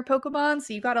partner Pokemon.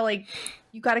 So you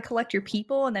gotta collect your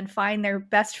people and then find their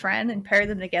best friend and pair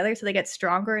them together so they get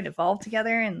stronger and evolve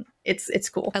together. And it's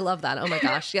cool. I love that. Oh my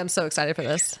gosh, yeah, I'm so excited for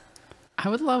this. I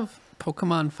would love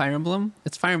Pokemon Fire Emblem.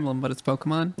 It's Fire Emblem, but it's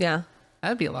Pokemon. Yeah,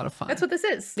 that'd be a lot of fun. That's what this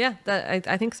is. Yeah,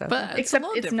 I think so. But except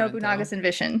it's Nobunaga's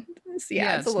ambition.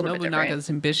 Yeah, it's a little bit different. Nobunaga's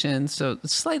ambition, so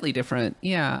it's slightly different.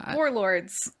 Yeah,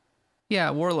 Warlords.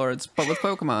 Yeah, Warlords, but with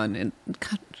Pokemon. And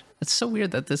God, it's so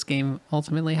weird that this game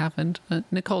ultimately happened.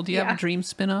 Nicole, do you have a dream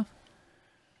spinoff?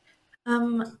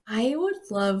 I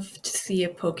would love to see a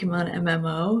Pokemon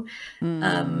MMO,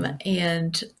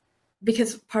 and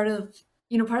because part of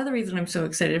the reason I'm so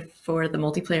excited for the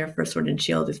multiplayer for Sword and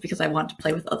Shield is because I want to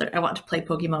play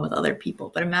Pokemon with other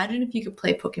people. But imagine if you could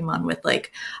play Pokemon with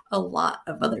like a lot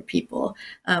of other people.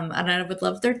 And I would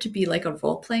love there to be like a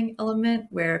role-playing element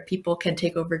where people can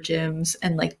take over gyms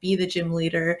and like be the gym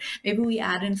leader. Maybe we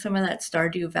add in some of that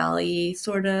Stardew Valley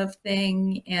sort of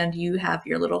thing, and you have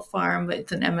your little farm, but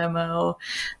it's an MMO.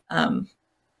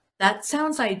 That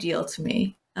sounds ideal to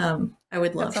me. I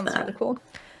would love that. Sounds really cool.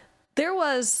 There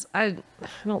was, I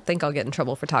don't think I'll get in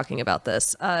trouble for talking about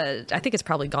this. I think it's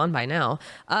probably gone by now.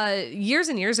 Years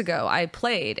and years ago, I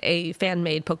played a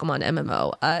fan-made Pokemon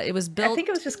MMO. It was built... I think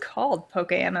it was just called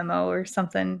Poke MMO or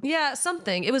something. Yeah,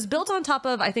 something. It was built on top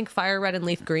of, I think, Fire Red and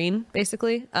Leaf Green,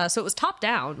 basically. So it was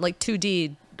top-down, like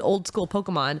 2D, old school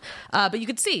Pokemon, but you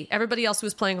could see everybody else who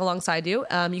was playing alongside you.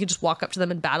 You could just walk up to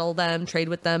them and battle them, trade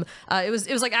with them. It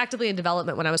was like actively in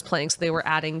development when I was playing, so they were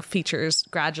adding features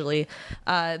gradually.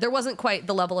 There wasn't quite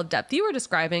the level of depth you were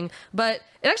describing, but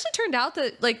it actually turned out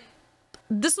that like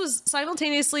this was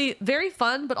simultaneously very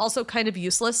fun, but also kind of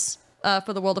useless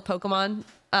for the world of Pokemon.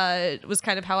 It was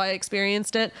kind of how I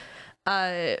experienced it.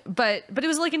 But it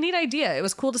was like a neat idea. It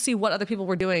was cool to see what other people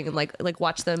were doing and like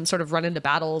watch them sort of run into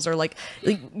battles, or like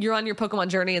you're on your Pokemon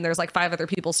journey and there's like 5 other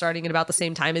people starting at about the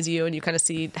same time as you, and you kind of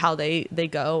see how they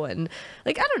go, and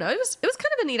like I don't know, it was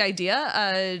kind of a neat idea.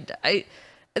 I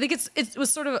think it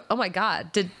was sort of, oh my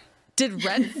god, did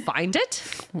Red find it?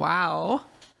 Wow,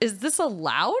 is this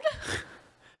allowed?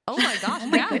 Oh my gosh,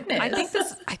 yeah, goodness.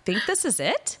 I think this is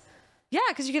it. Yeah,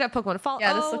 because you could have Pokemon Fall.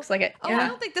 Yeah, this looks like it. Yeah. I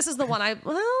don't think this is the one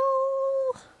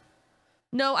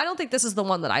No, I don't think this is the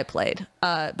one that I played.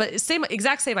 But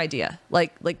exact same idea,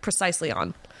 like precisely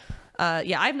on.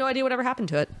 Yeah, I have no idea whatever happened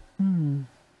to it.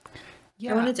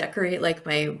 Yeah. I want to decorate like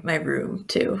my room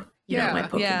too. You know, my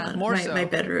Pokemon, my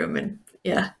bedroom, and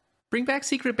bring back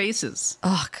secret bases.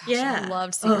 Oh gosh, I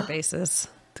loved secret bases.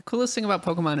 The coolest thing about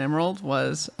Pokemon Emerald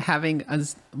was having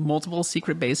multiple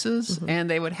secret bases, and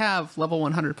they would have level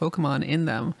 100 Pokemon in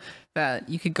them that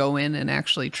you could go in and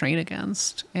actually train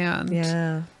against. And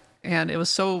it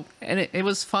was it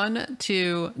was fun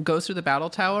to go through the battle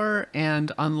tower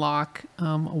and unlock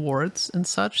awards and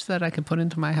such that I could put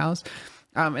into my house.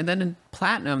 And then in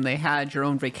Platinum, they had your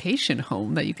own vacation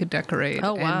home that you could decorate.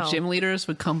 Oh, wow. And gym leaders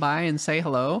would come by and say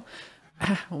hello.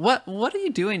 What are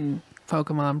you doing,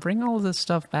 Pokemon? Bring all of this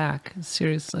stuff back.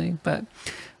 Seriously. But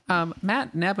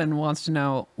Matt Nevin wants to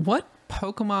know, what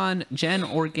Pokemon gen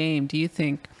or game do you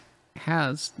think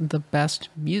has the best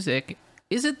music?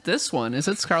 Is it this one? Is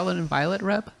it Scarlet and Violet,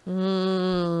 Rep?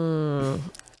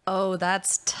 Oh,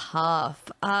 that's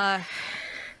tough.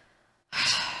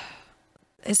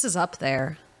 This is up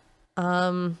there.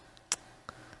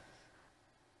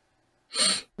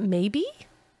 Maybe?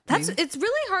 It's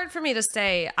really hard for me to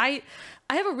say. I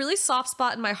have a really soft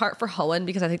spot in my heart for Hoenn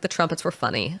because I think the trumpets were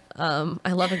funny.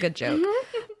 I love a good joke.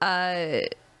 I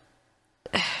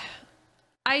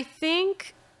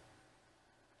think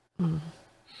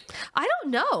I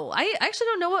don't know. I actually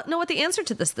don't know what the answer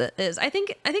to this is. I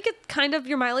think it kind of,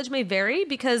 your mileage may vary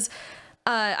because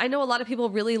I know a lot of people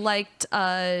really liked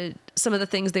some of the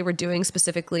things they were doing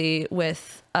specifically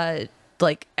with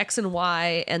like X and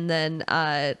Y, and then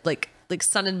like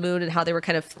Sun and Moon, and how they were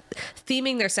kind of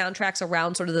theming their soundtracks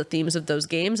around sort of the themes of those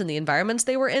games and the environments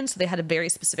they were in. So they had a very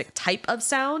specific type of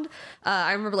sound.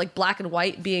 I remember like Black and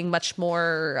White being much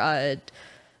more a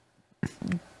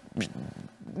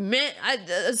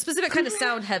specific kind of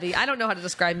sound heavy. I don't know how to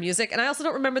describe music, and I also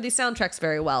don't remember these soundtracks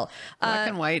very well. Black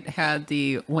and White had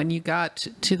when you got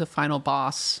to the final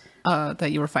boss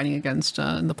that you were fighting against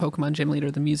in the Pokemon Gym Leader,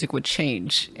 the music would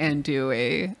change and do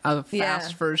a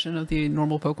fast version of the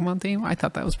normal Pokemon theme. I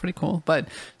thought that was pretty cool. But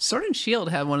Sword and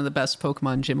Shield had one of the best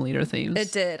Pokemon Gym Leader themes.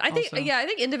 It did. I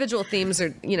think individual themes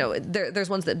are, there's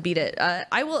ones that beat it.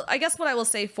 I guess what I will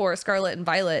say for Scarlet and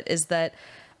Violet is that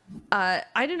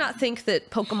I do not think that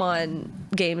Pokemon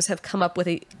games have come up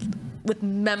with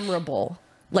memorable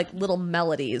like little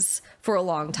melodies for a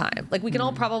long time. Like we can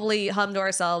all probably hum to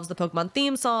ourselves the Pokemon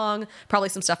theme song, probably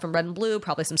some stuff from Red and Blue,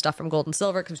 probably some stuff from Gold and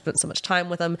Silver because we spent so much time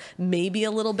with them, maybe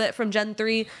a little bit from Gen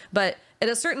 3, but at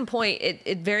a certain point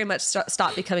it very much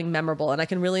stopped becoming memorable, and I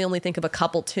can really only think of a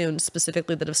couple tunes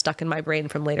specifically that have stuck in my brain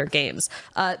from later games.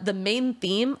 The main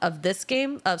theme of this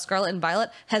game, of Scarlet and Violet,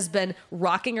 has been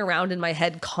rocking around in my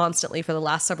head constantly for the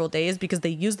last several days because they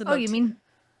use the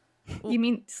you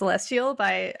mean Celestial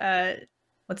by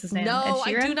what's his name? No,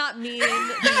 I do not mean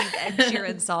the Ed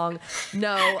Sheeran song.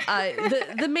 No,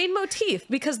 the main motif,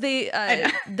 because they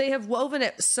have woven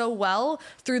it so well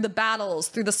through the battles,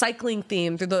 through the cycling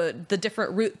theme, through the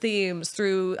different route themes,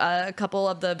 through a couple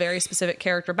of the very specific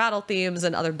character battle themes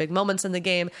and other big moments in the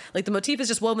game. Like the motif is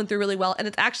just woven through really well, and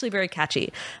it's actually very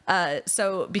catchy.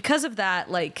 So because of that,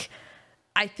 like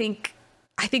I think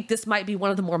this might be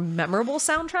one of the more memorable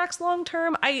soundtracks long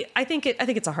term. I think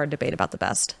it's a hard debate about the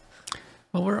best.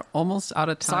 Well, we're almost out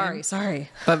of time. Sorry.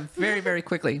 But very, very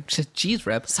quickly, geez,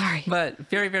 Rip. Sorry. But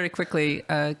very, very quickly,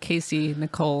 Casey,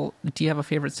 Nicole, do you have a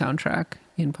favorite soundtrack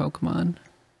in Pokemon?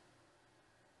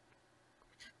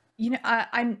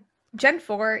 I'm Gen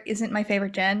 4 isn't my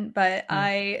favorite gen, but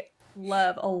I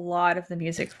love a lot of the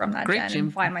music from that gen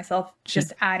and find myself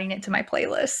just adding it to my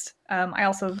playlist. I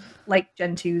also like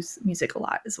Gen 2's music a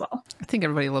lot as well. I think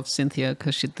everybody loves Cynthia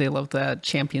because they love that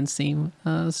Champions theme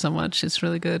so much. It's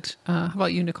really good. How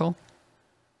about you, Nicole?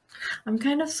 I'm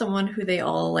kind of someone who they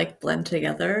all like blend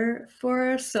together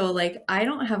for, so like I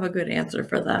don't have a good answer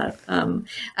for that.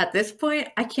 At this point,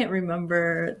 I can't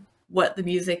remember what the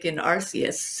music in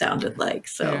Arceus sounded like,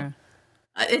 so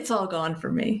it's all gone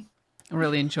for me. I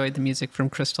really enjoyed the music from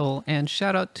Crystal, and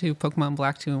shout out to Pokemon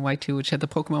Black 2 and White 2, which had the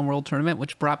Pokemon World Tournament,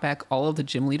 which brought back all of the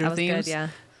gym leader themes. Good, yeah.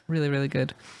 Really, really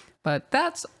good. But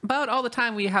that's about all the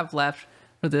time we have left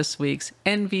for this week's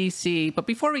NVC. But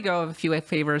before we go, I have a few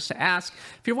favors to ask.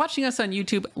 If you're watching us on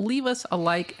YouTube, leave us a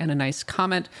like and a nice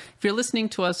comment. If you're listening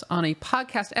to us on a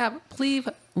podcast app, please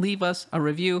leave us a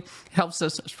review. It helps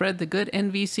us spread the good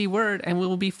NVC word, and we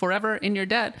will be forever in your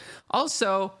debt.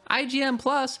 Also, IGN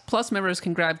Plus members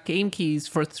can grab game keys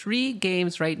for 3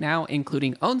 games right now,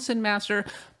 including Onsen Master,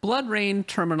 Blood Rain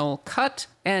Terminal Cut,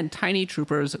 and Tiny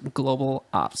Troopers Global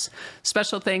Ops.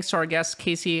 Special thanks to our guests,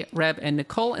 Casey, Reb, and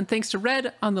Nicole, and thanks to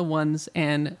Red on the 1s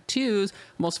and 2s.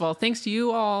 Most of all, thanks to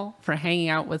you all for hanging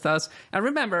out with us. And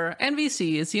remember,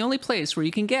 NVC is the only place where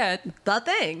you can get the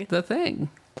thing. The thing.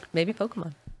 Maybe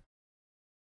Pokemon.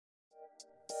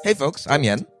 Hey folks, I'm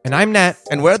Yen. And I'm Nat.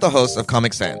 And we're the hosts of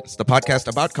Comic Sans, the podcast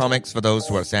about comics for those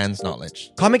who are sans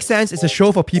knowledge. Comic Sans is a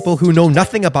show for people who know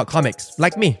nothing about comics,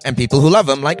 like me. And people who love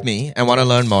them, like me, and want to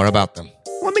learn more about them.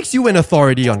 What makes you an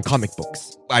authority on comic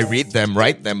books? I read them,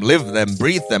 write them, live them,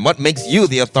 breathe them. What makes you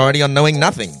the authority on knowing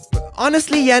nothing?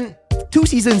 Honestly, Yen, 2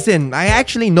 seasons in, I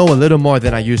actually know a little more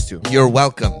than I used to. You're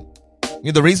welcome.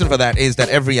 The reason for that is that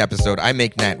every episode I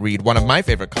make Nat read one of my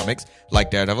favorite comics, like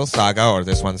Daredevil Saga or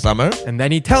This One Summer. And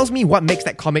then he tells me what makes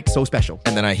that comic so special.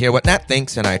 And then I hear what Nat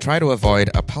thinks, and I try to avoid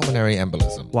a pulmonary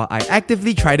embolism. While I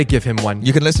actively try to give him one.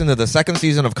 You can listen to the 2nd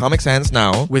season of Comic Sans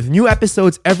now. With new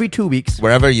episodes every 2 weeks.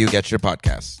 Wherever you get your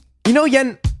podcasts.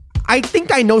 Yen, I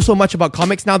think I know so much about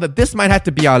comics now that this might have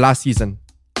to be our last season.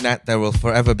 Nat, there will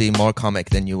forever be more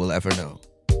comic than you will ever know.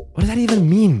 What does that even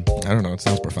mean? I don't know. It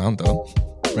sounds profound, though.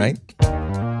 Right?